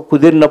 అప్పుడప్పుడు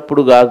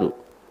కుదిరినప్పుడు కాదు,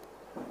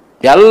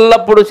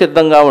 ఎల్లప్పుడూ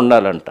సిద్ధంగా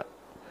ఉండాలంట.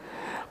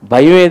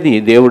 భయం ఏది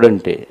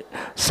దేవుడంటే?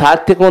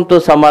 సాత్వికంతో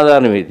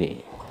సమాధానం ఏది?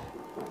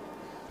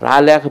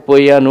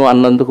 రాలేకపోయాను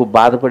అన్నందుకు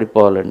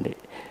బాధపడిపోవాలండి.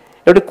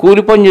 ఇప్పుడు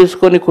కూలి పని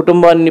చేసుకొని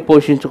కుటుంబాన్ని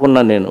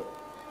పోషించుకున్నాను. నేను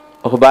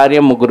ఒక భార్య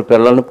 3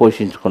 పిల్లలను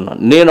పోషించుకున్నాను.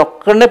 నేను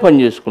ఒక్కడనే పని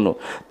చేసుకున్నాను.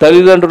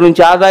 తల్లిదండ్రుల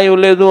నుంచి ఆదాయం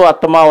లేదు,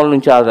 అత్తమామల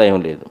నుంచి ఆదాయం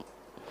లేదు.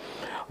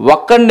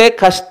 ఒక్కడనే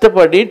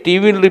కష్టపడి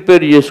టీవీలు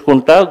రిపేర్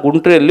చేసుకుంటా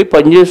గుంటూరు వెళ్ళి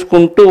పని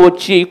చేసుకుంటూ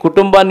వచ్చి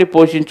కుటుంబాన్ని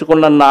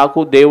పోషించుకున్న నాకు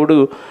దేవుడు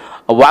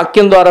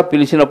వాక్యం ద్వారా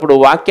పిలిచినప్పుడు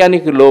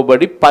వాక్యానికి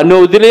లోబడి పని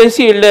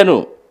వదిలేసి వెళ్ళాను.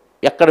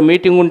 ఎక్కడ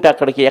మీటింగ్ ఉంటే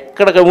అక్కడికి,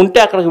 ఎక్కడ ఉంటే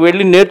అక్కడికి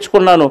వెళ్ళి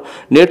నేర్చుకున్నాను.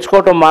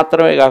 నేర్చుకోవటం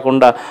మాత్రమే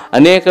కాకుండా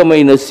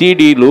అనేకమైన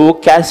సీడీలు,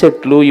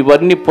 క్యాసెట్లు,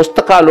 ఇవన్నీ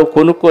పుస్తకాలు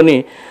కొనుక్కొని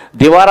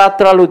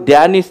దివారాత్రాలు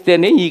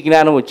ధ్యానిస్తేనే ఈ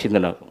జ్ఞానం వచ్చింది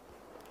నాకు.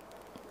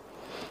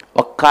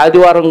 ఒక్క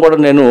ఆదివారం కూడా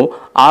నేను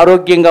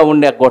ఆరోగ్యంగా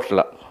ఉండే ఎగ్గొట్ల.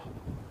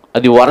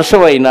 అది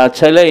వర్షమైనా,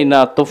 చలి అయినా,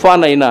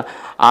 తుఫాన్ అయినా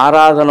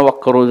ఆరాధన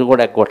ఒక్కరోజు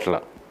కూడా ఎగ్గొట్ల.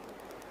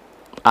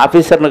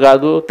 ఆఫీసర్ని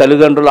కాదు,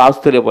 తల్లిదండ్రులు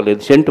ఆస్తులు ఇవ్వలేదు,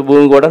 సెంటు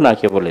భూమి కూడా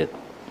నాకు ఇవ్వలేదు.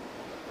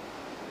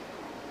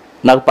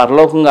 నాకు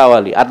పరలోకం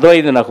కావాలి,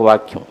 అర్థమైంది నాకు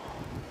వాక్యం.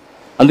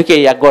 అందుకే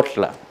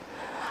ఎగ్గొట్ల.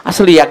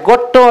 అసలు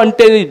ఎగ్గొట్టం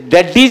అంటే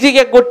డెడ్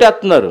ఈజీగా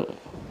ఎగ్గొట్టేస్తున్నారు.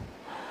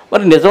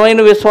 మరి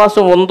నిజమైన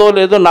విశ్వాసం ఉందో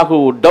లేదో నాకు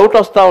డౌట్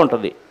వస్తూ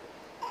ఉంటుంది.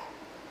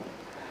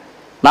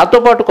 నాతో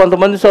పాటు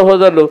కొంతమంది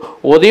సహోదరులు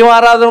ఉదయం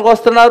ఆరాధనకు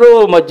వస్తున్నారు,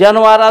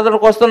 మధ్యాహ్నం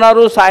ఆరాధనకు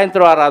వస్తున్నారు,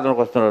 సాయంత్రం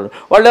ఆరాధనకు వస్తున్నారు.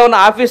 వాళ్ళు ఏమైనా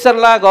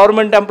ఆఫీసర్లా,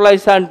 గవర్నమెంట్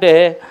ఎంప్లాయీసా అంటే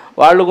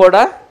వాళ్ళు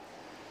కూడా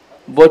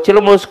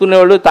బొచ్చెలు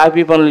మోసుకునేవాళ్ళు,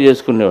 తాపీ పనులు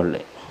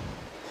చేసుకునేవాళ్ళే.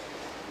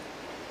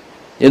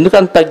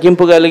 ఎందుకంత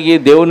తగ్గింపు కలిగి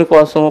దేవుని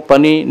కోసం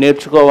పని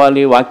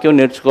నేర్చుకోవాలి, వాక్యం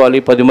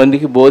నేర్చుకోవాలి, 10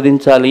 మందికి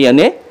బోధించాలి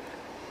అనే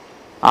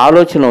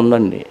ఆలోచన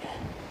ఉందండి.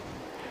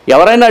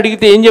 ఎవరైనా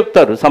అడిగితే ఏం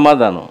చెప్తారు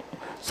సమాధానం?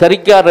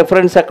 సరిగ్గా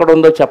రెఫరెన్స్ ఎక్కడ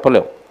ఉందో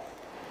చెప్పలేవు,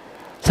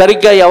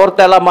 సరిగ్గా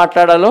ఎవరితో ఎలా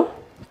మాట్లాడాలో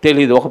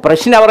తెలియదు. ఒక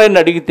ప్రశ్న ఎవరైనా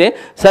అడిగితే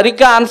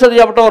సరిగ్గా ఆన్సర్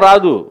చెప్పడం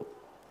రాదు,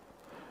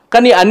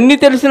 కానీ అన్నీ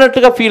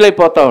తెలిసినట్టుగా ఫీల్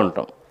అయిపోతూ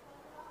ఉంటాం.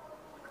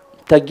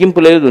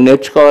 తగ్గింపు లేదు,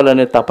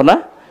 నేర్చుకోవాలనే తపన.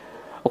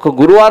 ఒక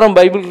గురువారం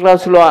బైబిల్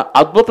క్లాసులో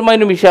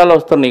అద్భుతమైన విషయాలు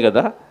వస్తున్నాయి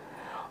కదా.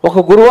 ఒక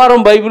గురువారం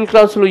బైబిల్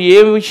క్లాసులో ఏ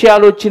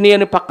విషయాలు వచ్చినాయి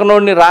అని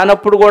పక్కనోడిని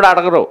రానప్పుడు కూడా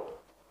అడగరు.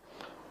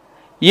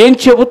 ఏం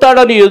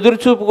చెబుతాడని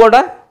ఎదురుచూపు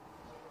కూడా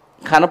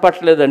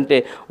కనపట్లేదంటే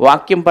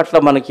వాక్యం పట్ల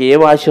మనకి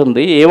ఏం ఆశ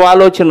ఉంది, ఏం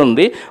ఆలోచన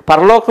ఉంది?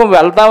 పరలోకం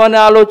వెళ్దామనే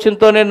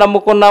ఆలోచనతోనే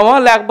నమ్ముకున్నామా,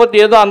 లేకపోతే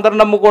ఏదో అందరు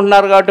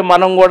నమ్ముకుంటున్నారు కాబట్టి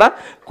మనం కూడా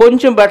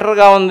కొంచెం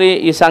బెటర్గా ఉంది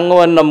ఈ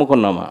సంఘం అని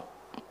నమ్ముకున్నామా?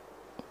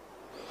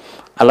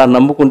 అలా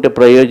నమ్ముకుంటే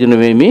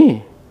ప్రయోజనం ఏమీ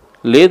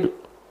లేదు.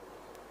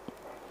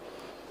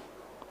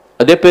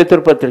 అదే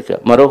పేతురు పత్రిక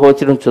మరొక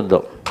వచనం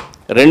చూద్దాం.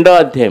 2వ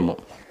అధ్యాయము,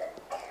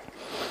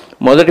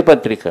 మొదటి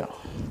పత్రిక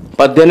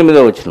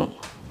 18వ వచనం.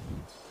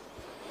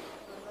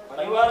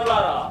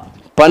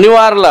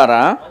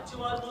 పనివారులారా,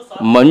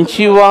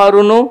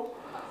 మంచివారును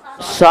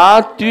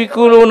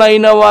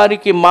సాత్వికులునైన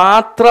వారికి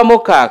మాత్రము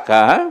కాక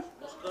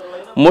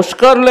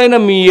ముష్కరులైన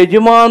మీ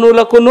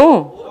యజమానులకును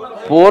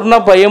పూర్ణ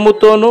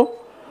భయముతోను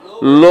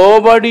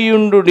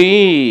లోబడియుండుడి.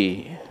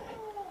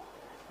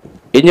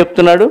 ఏం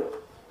చెప్తున్నాడు?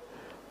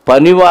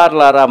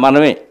 పనివార్లారా,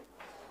 మనమే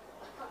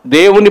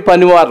దేవుని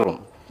పనివారం.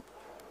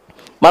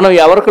 మనం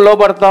ఎవరికి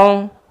లోబడతాం?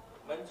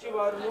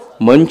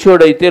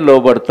 మంచోడైతే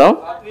లోబడతాం,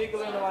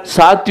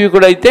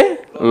 సాత్వికుడైతే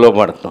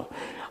లోబడతాం.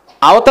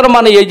 అవతల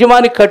మన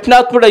యజమాని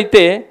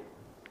కఠినాత్ముడైతే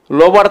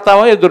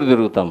లోబడతామా, ఎదురు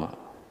తిరుగుతామా?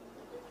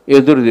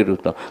 ఎదురు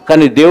తిరుగుతాం.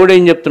 కానీ దేవుడు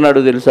ఏం చెప్తున్నాడు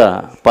తెలుసా?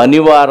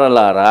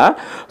 పనివారలారా,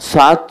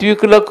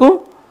 సాత్వికులకు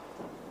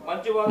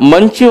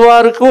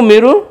మంచివారుకు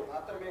మీరు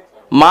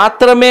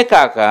మాత్రమే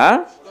కాక,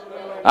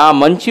 ఆ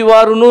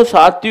మంచివారును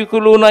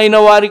సాత్వికులునైన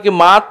వారికి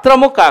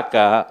మాత్రము కాక,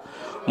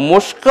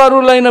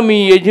 ముష్కరులైన మీ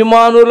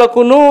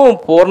యజమానులకును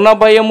పూర్ణ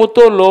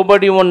భయముతో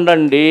లోబడి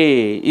ఉండండి.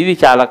 ఇది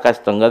చాలా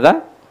కష్టం కదా.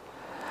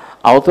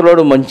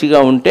 అవతలోడు మంచిగా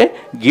ఉంటే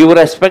గివ్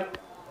రెస్పెక్ట్,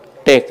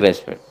 టేక్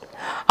రెస్పెక్ట్.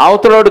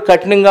 అవతలోడు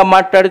కఠినంగా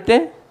మాట్లాడితే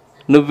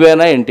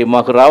నువ్వేనా ఏంటి,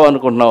 మాకు రావు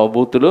అనుకుంటున్నావు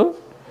బూతులు?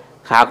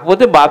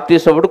 కాకపోతే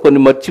బాప్తీసప్పుడు కొన్ని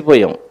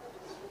మర్చిపోయాం,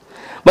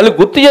 మళ్ళీ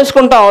గుర్తు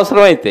చేసుకుంటాం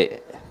అవసరమైతే.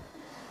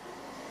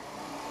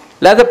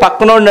 లేదా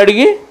పక్కనోడిని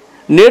అడిగి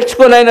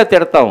నేర్చుకొని అయినా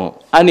తిడతాము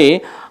అని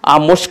ఆ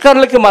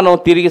ముష్కర్లకి మనం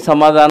తిరిగి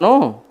సమాధానం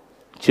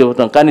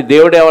చెబుతాం. కానీ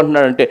దేవుడు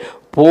ఏమంటున్నాడంటే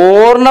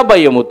పూర్ణ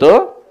భయముతో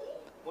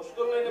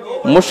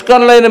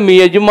ముష్కర్లైన మీ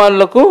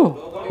యజమానులకు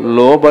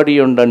లోబడి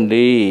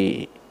ఉండండి.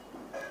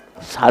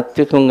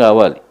 సాత్వికం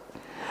కావాలి,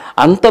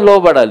 అంత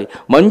లోబడాలి.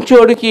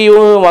 మంచోడికి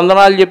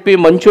వందనాలు చెప్పి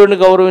మంచోడిని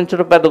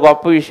గౌరవించడం పెద్ద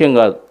గొప్ప విషయం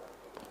కాదు.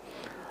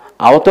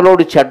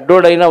 అవతలోడు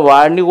చెడ్డోడైనా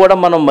వాడిని కూడా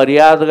మనం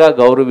మర్యాదగా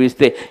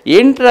గౌరవిస్తే,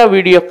 ఏంట్రా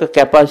వీడి యొక్క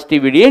కెపాసిటీ,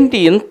 వీడి ఏంటి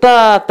ఇంత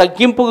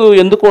తగ్గింపు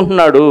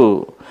ఎందుకుంటున్నాడు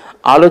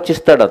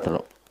ఆలోచిస్తాడు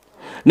అతను.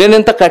 నేను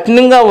ఇంత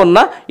కఠినంగా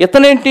ఉన్నా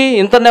ఇతనేంటి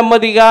ఇంత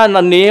నెమ్మదిగా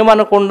నన్ను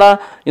ఏమనకుండా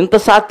ఇంత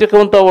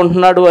సాత్వికంతో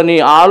ఉంటున్నాడు అని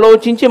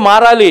ఆలోచించి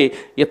మారాలి.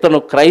 ఇతను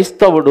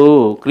క్రైస్తవుడు,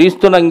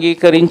 క్రీస్తుని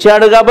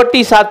అంగీకరించాడు కాబట్టి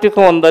ఈ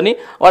సాత్వికం ఉందని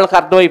వాళ్ళకి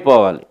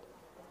అర్థమైపోవాలి.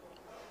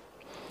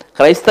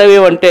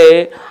 క్రైస్తవ్యం అంటే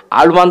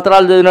ఆళ్ళు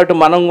మంత్రాలు చదివినట్టు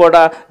మనం కూడా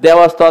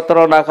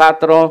దేవస్తోత్రం,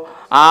 నాకాత్రం,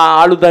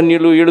 ఆళ్ళు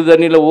ధన్యులు ఈడు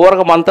ధన్యులు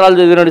ఊరక మంత్రాలు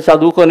చదివినట్టు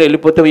చదువుకొని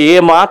వెళ్ళిపోతే ఏ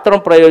మాత్రం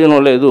ప్రయోజనం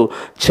లేదు.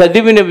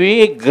 చదివినవి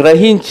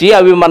గ్రహించి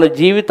అవి మన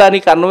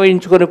జీవితానికి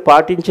అన్వయించుకొని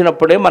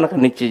పాటించినప్పుడే మనకు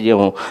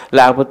నిత్యజీవం,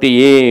 లేకపోతే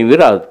ఏమీ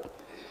రాదు.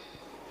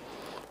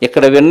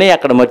 ఇక్కడ విన్నాయి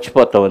అక్కడ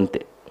మర్చిపోతాం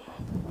అంతే.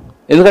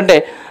 ఎందుకంటే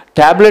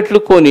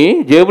ట్యాబ్లెట్లు కొని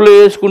జేబులో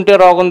వేసుకుంటే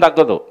రోగం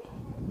తగ్గదు.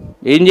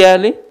 ఏం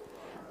చేయాలి?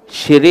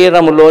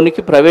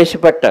 శరీరంలోనికి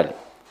ప్రవేశపెట్టాలి.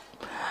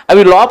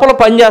 అవి లోపల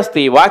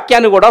పనిచేస్తాయి.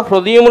 వాక్యాన్ని కూడా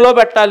హృదయంలో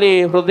పెట్టాలి.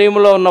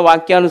 హృదయంలో ఉన్న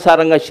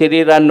వాక్యానుసారంగా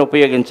శరీరాన్ని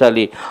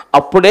ఉపయోగించాలి.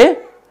 అప్పుడే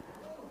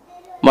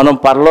మనం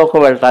పరలోకం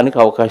వెళ్ళటానికి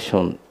అవకాశం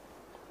ఉంది.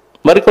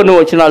 మరికొన్ని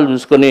వచనాలు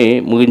చూసుకొని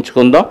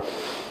ముగించుకుందాం.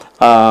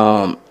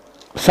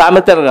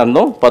 సామెతల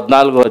గ్రంథం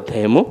 14వ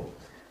అధ్యాయము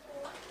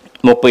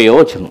 30వ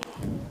వచనం.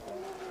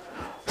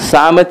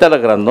 సామెతల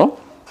గ్రంథం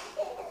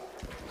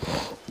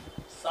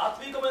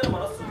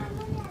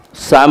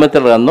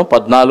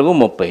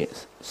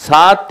 14:30.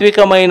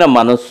 సాత్వికమైన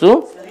మనస్సు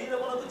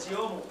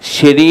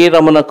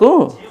శరీరమునకు.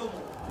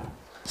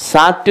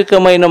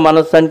 సాత్వికమైన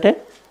మనస్సు అంటే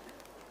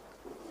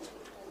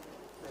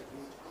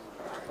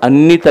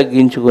అన్నీ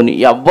తగ్గించుకొని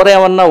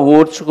ఎవరేమన్నా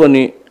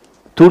ఓర్చుకొని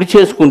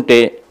తుడిచేసుకుంటే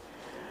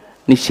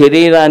నీ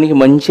శరీరానికి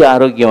మంచి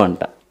ఆరోగ్యం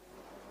అంట.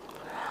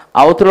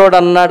 అవతలోడు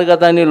అన్నాడు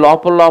కదా అని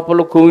లోపల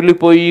లోపల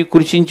కుమిలిపోయి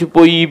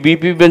కృషించిపోయి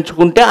బీపీ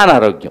పెంచుకుంటే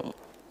అనారోగ్యం.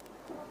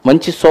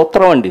 మంచి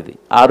సూత్రం అండి ఇది.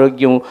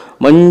 ఆరోగ్యం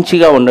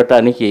మంచిగా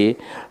ఉండటానికి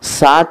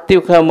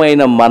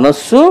సాత్వికమైన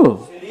మనస్సు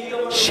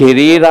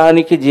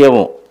శరీరానికి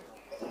జీవం.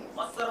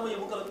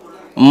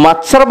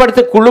 మత్సర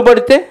పడితే కుళ్ళు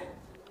పడితే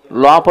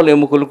లోపల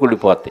ఎముకలు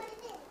కుళ్ళిపోతాయి.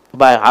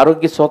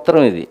 ఆరోగ్య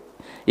సూత్రం ఇది.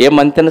 ఏ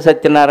మంతెన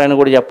సత్యనారాయణ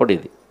కూడా చెప్పడు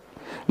ఇది.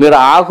 మీరు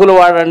ఆకులు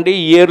వాడండి,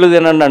 ఏర్లు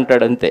తినండి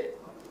అంటాడు అంతే.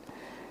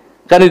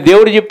 కానీ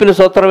దేవుడు చెప్పిన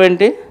సూత్రం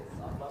ఏంటి?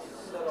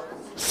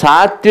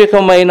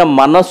 సాత్వికమైన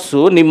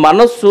మనస్సు. నీ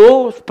మనస్సు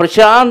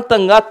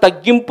ప్రశాంతంగా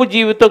తగ్గింపు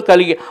జీవితం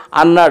కలిగి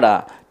అన్నాడా,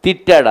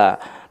 తిట్టాడా,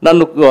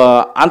 నన్ను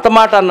అంత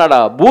మాట అన్నాడా,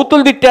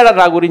 బూతులు తిట్టాడా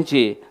నా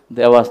గురించి,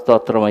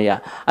 దేవాస్తోత్రం అయ్యా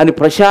అని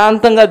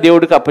ప్రశాంతంగా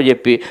దేవుడికి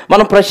అప్పచెప్పి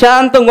మనం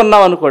ప్రశాంతంగా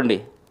ఉన్నాం అనుకోండి,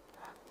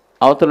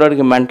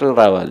 అవతలవాడికి మెంటల్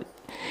రావాలి.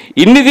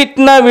 ఇన్ని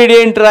తిట్టినా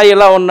వీడేంట్రా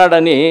ఇలా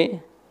ఉన్నాడని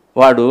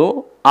వాడు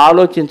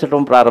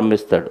ఆలోచించడం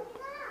ప్రారంభిస్తాడు.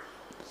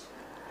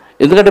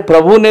 ఎందుకంటే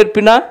ప్రభువు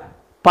నేర్పిన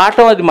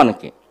పాఠం అది.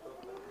 మనకి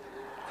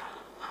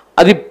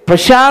అది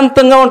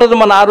ప్రశాంతంగా ఉంటుంది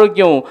మన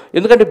ఆరోగ్యం.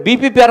 ఎందుకంటే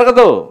బీపీ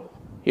పెరగదు.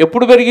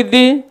 ఎప్పుడు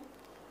పెరిగిద్ది?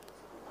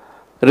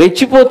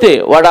 రెచ్చిపోతే.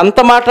 వాడు అంత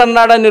మాట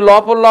అన్నాడని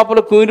లోపల లోపల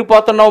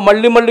కుమిరిపోతున్నావు,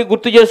 మళ్ళీ మళ్ళీ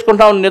గుర్తు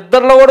చేసుకుంటావు.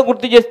 నిద్రలో కూడా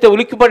గుర్తు చేస్తే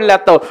ఉలిక్కిపడి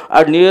లేస్తావు.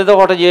 ఆడు ఏదో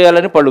ఒకటి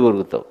చేయాలని పళ్ళు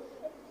కొరుకుతావు.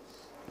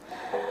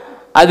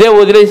 అదే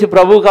వదిలేసి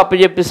ప్రభువుకి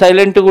అప్పచెప్పి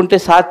సైలెంట్గా ఉంటే,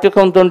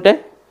 సాత్వికంతో ఉంటే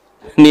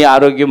నీ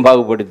ఆరోగ్యం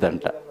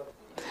బాగుపడిద్దంట.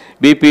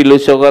 బీపీలు,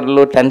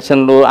 షుగర్లు,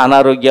 టెన్షన్లు,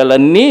 అనారోగ్యాలు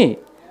అన్నీ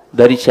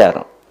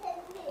దరిచారం.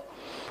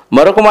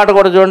 మరొక మాట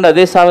కూడా చూడండి.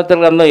 అదే సామెతల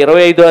గ్రంథం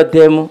 25వ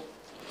అధ్యాయము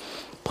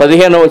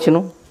 15వ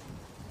వచనం.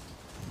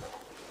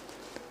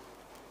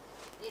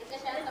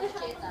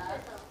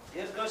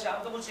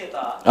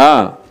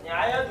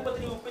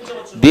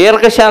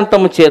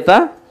 దీర్ఘశాంతము చేత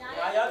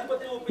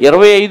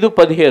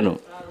 25:15.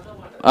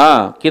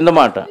 కింద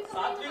మాట,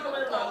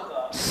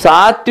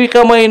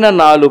 సాత్వికమైన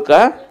నాలుక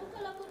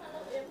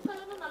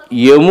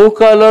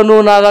ఎముకలను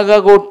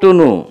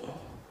నలగగొట్టును.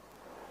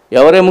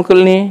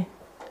 ఎవరెముకల్ని?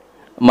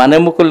 మన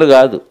ఎముకలు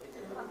కాదు.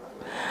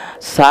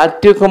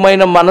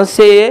 సాత్వికమైన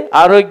మనసే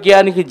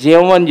ఆరోగ్యానికి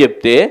జీవం అని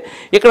చెప్తే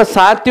ఇక్కడ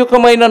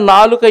సాత్వికమైన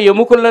నాలుక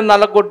ఎముకలను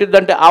నలగొట్టిద్ది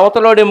అంటే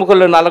అవతలోడు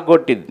ఎముకలను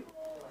నలగొట్టిద్ది.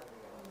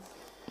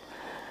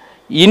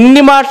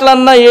 ఇన్ని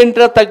మాటలన్నా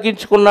ఏంట్రా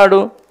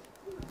తగ్గించుకున్నాడు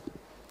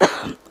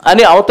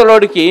అని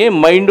అవతలోడికి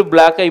మైండ్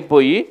బ్లాక్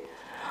అయిపోయి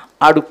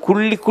ఆడు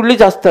కుళ్ళి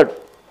చేస్తాడు,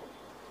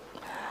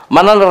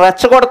 మనల్ని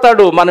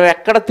రెచ్చగొడతాడు. మనం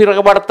ఎక్కడ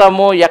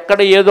తిరగబడతామో, ఎక్కడ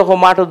ఏదో ఒక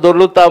మాట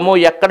దొర్లుతామో,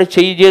 ఎక్కడ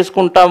చెయ్యి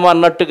చేసుకుంటామో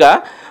అన్నట్టుగా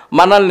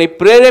మనల్ని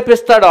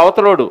ప్రేరేపిస్తాడు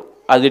అవతలోడు.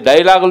 అది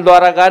డైలాగుల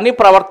ద్వారా కానీ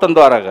ప్రవర్తన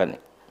ద్వారా కానీ.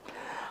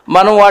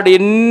 మనం వాడు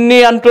ఎన్ని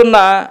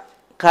అంటున్నా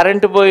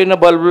కరెంటు పోయిన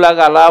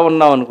బల్బులాగా అలా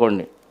ఉన్నాం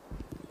అనుకోండి,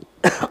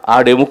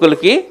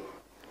 ఆడెముకలకి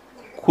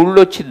కుళ్ళు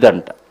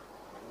వచ్చిద్దంట.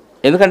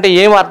 ఎందుకంటే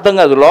ఏం అర్థం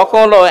కాదు,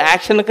 లోకంలో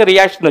యాక్షన్కి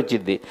రియాక్షన్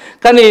వచ్చింది,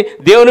 కానీ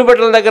దేవుని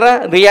బిడ్డల దగ్గర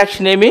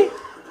రియాక్షన్ ఏమీ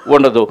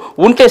ఉండదు.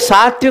 ఉంటే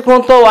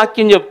సాత్వికంతో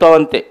వాక్యం చెప్తాం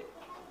అంతే.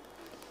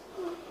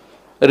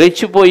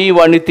 రెచ్చిపోయి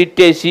వాడిని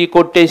తిట్టేసి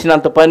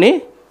కొట్టేసినంత పని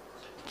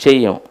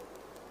చెయ్యం.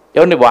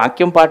 ఏమండి,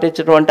 వాక్యం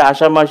పాటించడం అంటే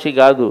ఆషామాషి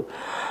కాదు.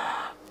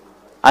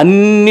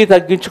 అన్నీ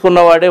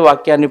తగ్గించుకున్నవాడే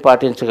వాక్యాన్ని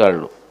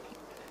పాటించగలడు.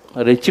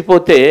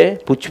 రెచ్చిపోతే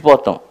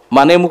పుచ్చిపోతాం,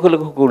 మన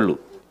ఎముకలకు కుళ్ళు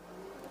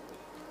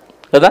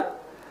కదా.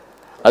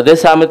 అదే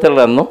సామెతల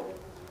గ్రంథం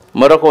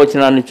మరొక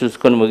వచనాన్ని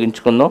చూసుకొని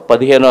ముగించుకుందాం.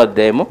 15వ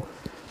అధ్యాయము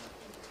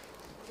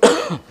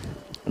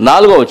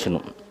 4వ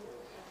వచనం.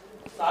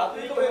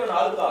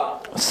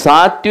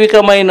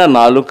 సాత్వికమైన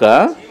నాలుక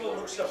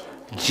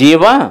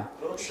జీవ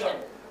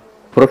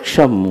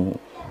వృక్షము,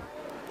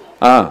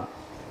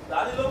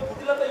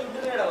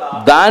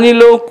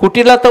 దానిలో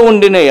కుటిలత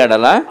ఉండిన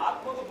ఎడల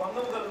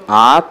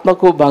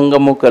ఆత్మకు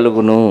భంగము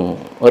కలుగును.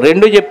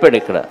 రెండు చెప్పాడు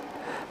ఇక్కడ.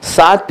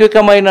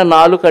 సాత్వికమైన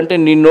నాలుక అంటే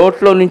నీ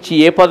నోట్లో నుంచి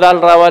ఏ పదాలు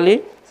రావాలి?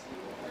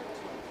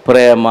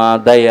 ప్రేమ,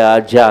 దయ,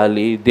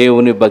 జాలి,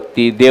 దేవుని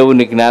భక్తి,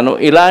 దేవుని జ్ఞానం,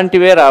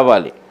 ఇలాంటివే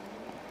రావాలి.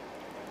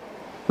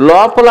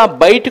 లోపల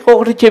బయటకు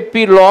ఒకటి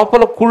చెప్పి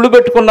లోపల కుళ్ళు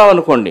పెట్టుకున్నాం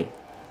అనుకోండి,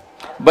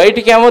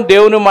 బయటికేమో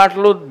దేవుని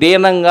మాటలు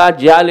దీనంగా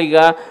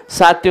జాలిగా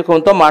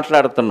సాత్వికంతో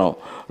మాట్లాడుతున్నాం,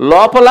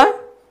 లోపల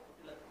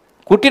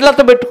కుటిలత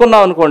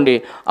పెట్టుకున్నాం అనుకోండి,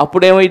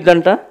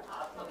 అప్పుడేమైందంట?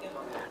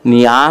 నీ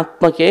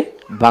ఆత్మకే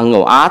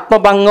భంగం.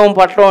 ఆత్మభంగం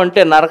పట్టడం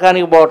అంటే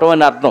నరకానికి పోవటం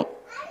అని అర్థం.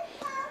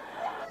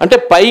 అంటే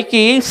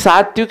పైకి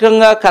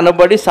సాత్వికంగా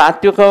కనబడి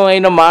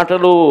సాత్వికమైన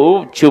మాటలు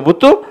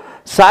చెబుతూ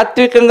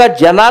సాత్వికంగా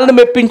జనాలను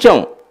మెప్పించాం,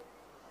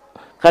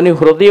 కానీ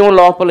హృదయం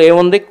లోపల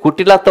ఏముంది?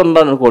 కుటిలత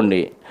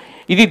ఉందనుకోండి,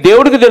 ఇది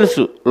దేవుడికి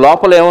తెలుసు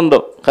లోపల ఏముందో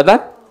కదా.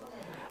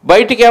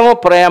 బయటికేమో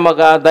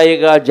ప్రేమగా,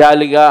 దయగా,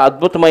 జాలిగా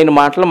అద్భుతమైన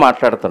మాటలు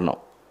మాట్లాడుతున్నాం.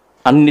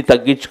 అన్నీ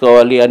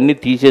తగ్గించుకోవాలి, అన్నీ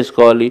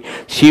తీసేసుకోవాలి,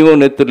 శీవం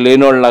నెత్తురు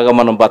లేనివాళ్ళలాగా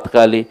మనం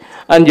బతకాలి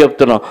అని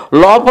చెప్తున్నాం.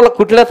 లోపల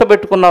కుటిలత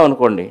పెట్టుకున్నాం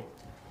అనుకోండి,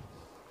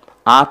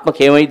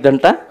 ఆత్మకి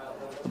ఏమైందంట?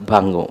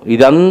 భంగం.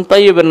 ఇదంతా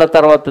విన్న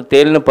తర్వాత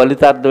తేలిన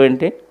ఫలితార్థం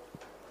ఏంటి?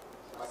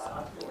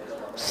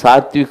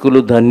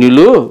 సాత్వికులు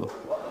ధన్యులు,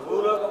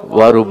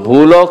 వారు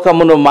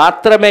భూలోకమును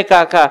మాత్రమే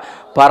కాక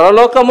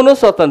పరలోకమును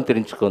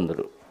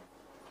స్వతంత్రించుకుందరు.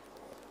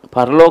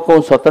 పరలోకం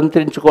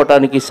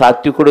స్వతంత్రించుకోవటానికి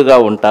సాత్వికుడుగా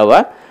ఉంటావా?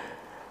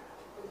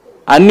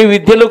 అన్ని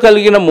విద్యలు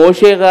కలిగిన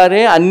మోషే గారే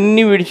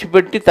అన్ని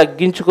విడిచిపెట్టి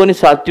తగ్గించుకొని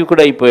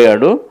సాత్వికుడు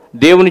అయిపోయాడు.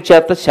 దేవుని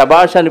చేత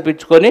శబాష్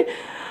అనిపించుకొని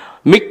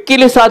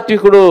మిక్కిలి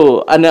సాత్వికుడు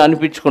అని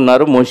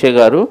అనిపించుకున్నారు మోషే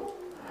గారు.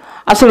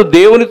 అసలు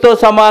దేవునితో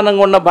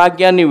సమానంగా ఉన్న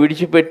భాగ్యాన్ని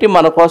విడిచిపెట్టి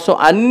మన కోసం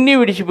అన్నీ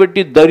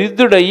విడిచిపెట్టి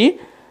దరిద్రుడయ్యి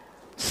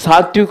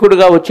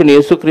సాత్వికుడుగా వచ్చిన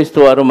యేసుక్రీస్తు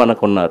వారు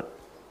మనకున్నారు.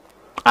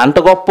 అంత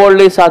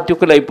గొప్పోళ్ళే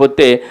సాత్వికులు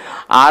అయిపోతే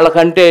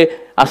వాళ్ళకంటే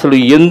అసలు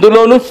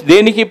ఎందులోనూ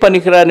దేనికి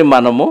పనికిరాని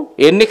మనము,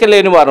 ఎన్నిక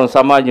లేని వారం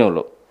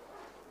సమాజంలో.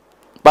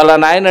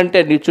 పలానా ఆయన అంటే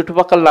నీ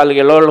చుట్టుపక్కల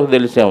 4 ఇళ్ళకు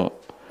తెలిసాము.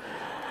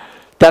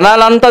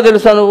 తెనాలంతా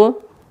తెలుసా? నువ్వు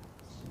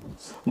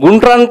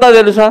గుంట్రంతా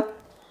తెలుసా?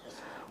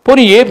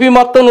 పోనీ ఏపీ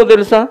మొత్తం నువ్వు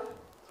తెలుసా?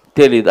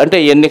 తెలీదు. అంటే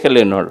ఎన్నిక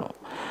లేనివాడు.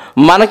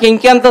 మనకి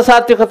ఇంకెంత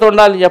సాత్వికత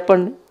ఉండాలి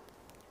చెప్పండి.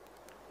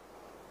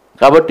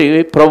 కాబట్టి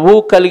ప్రభువు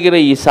కలిగిన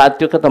ఈ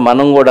సాత్వికత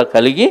మనం కూడా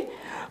కలిగి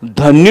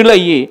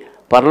ధన్యులయ్యి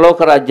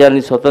పరలోక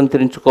రాజ్యాన్ని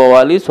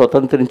స్వతంత్రించుకోవాలి,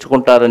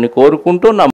 స్వతంత్రించుకుంటారని కోరుకుంటూ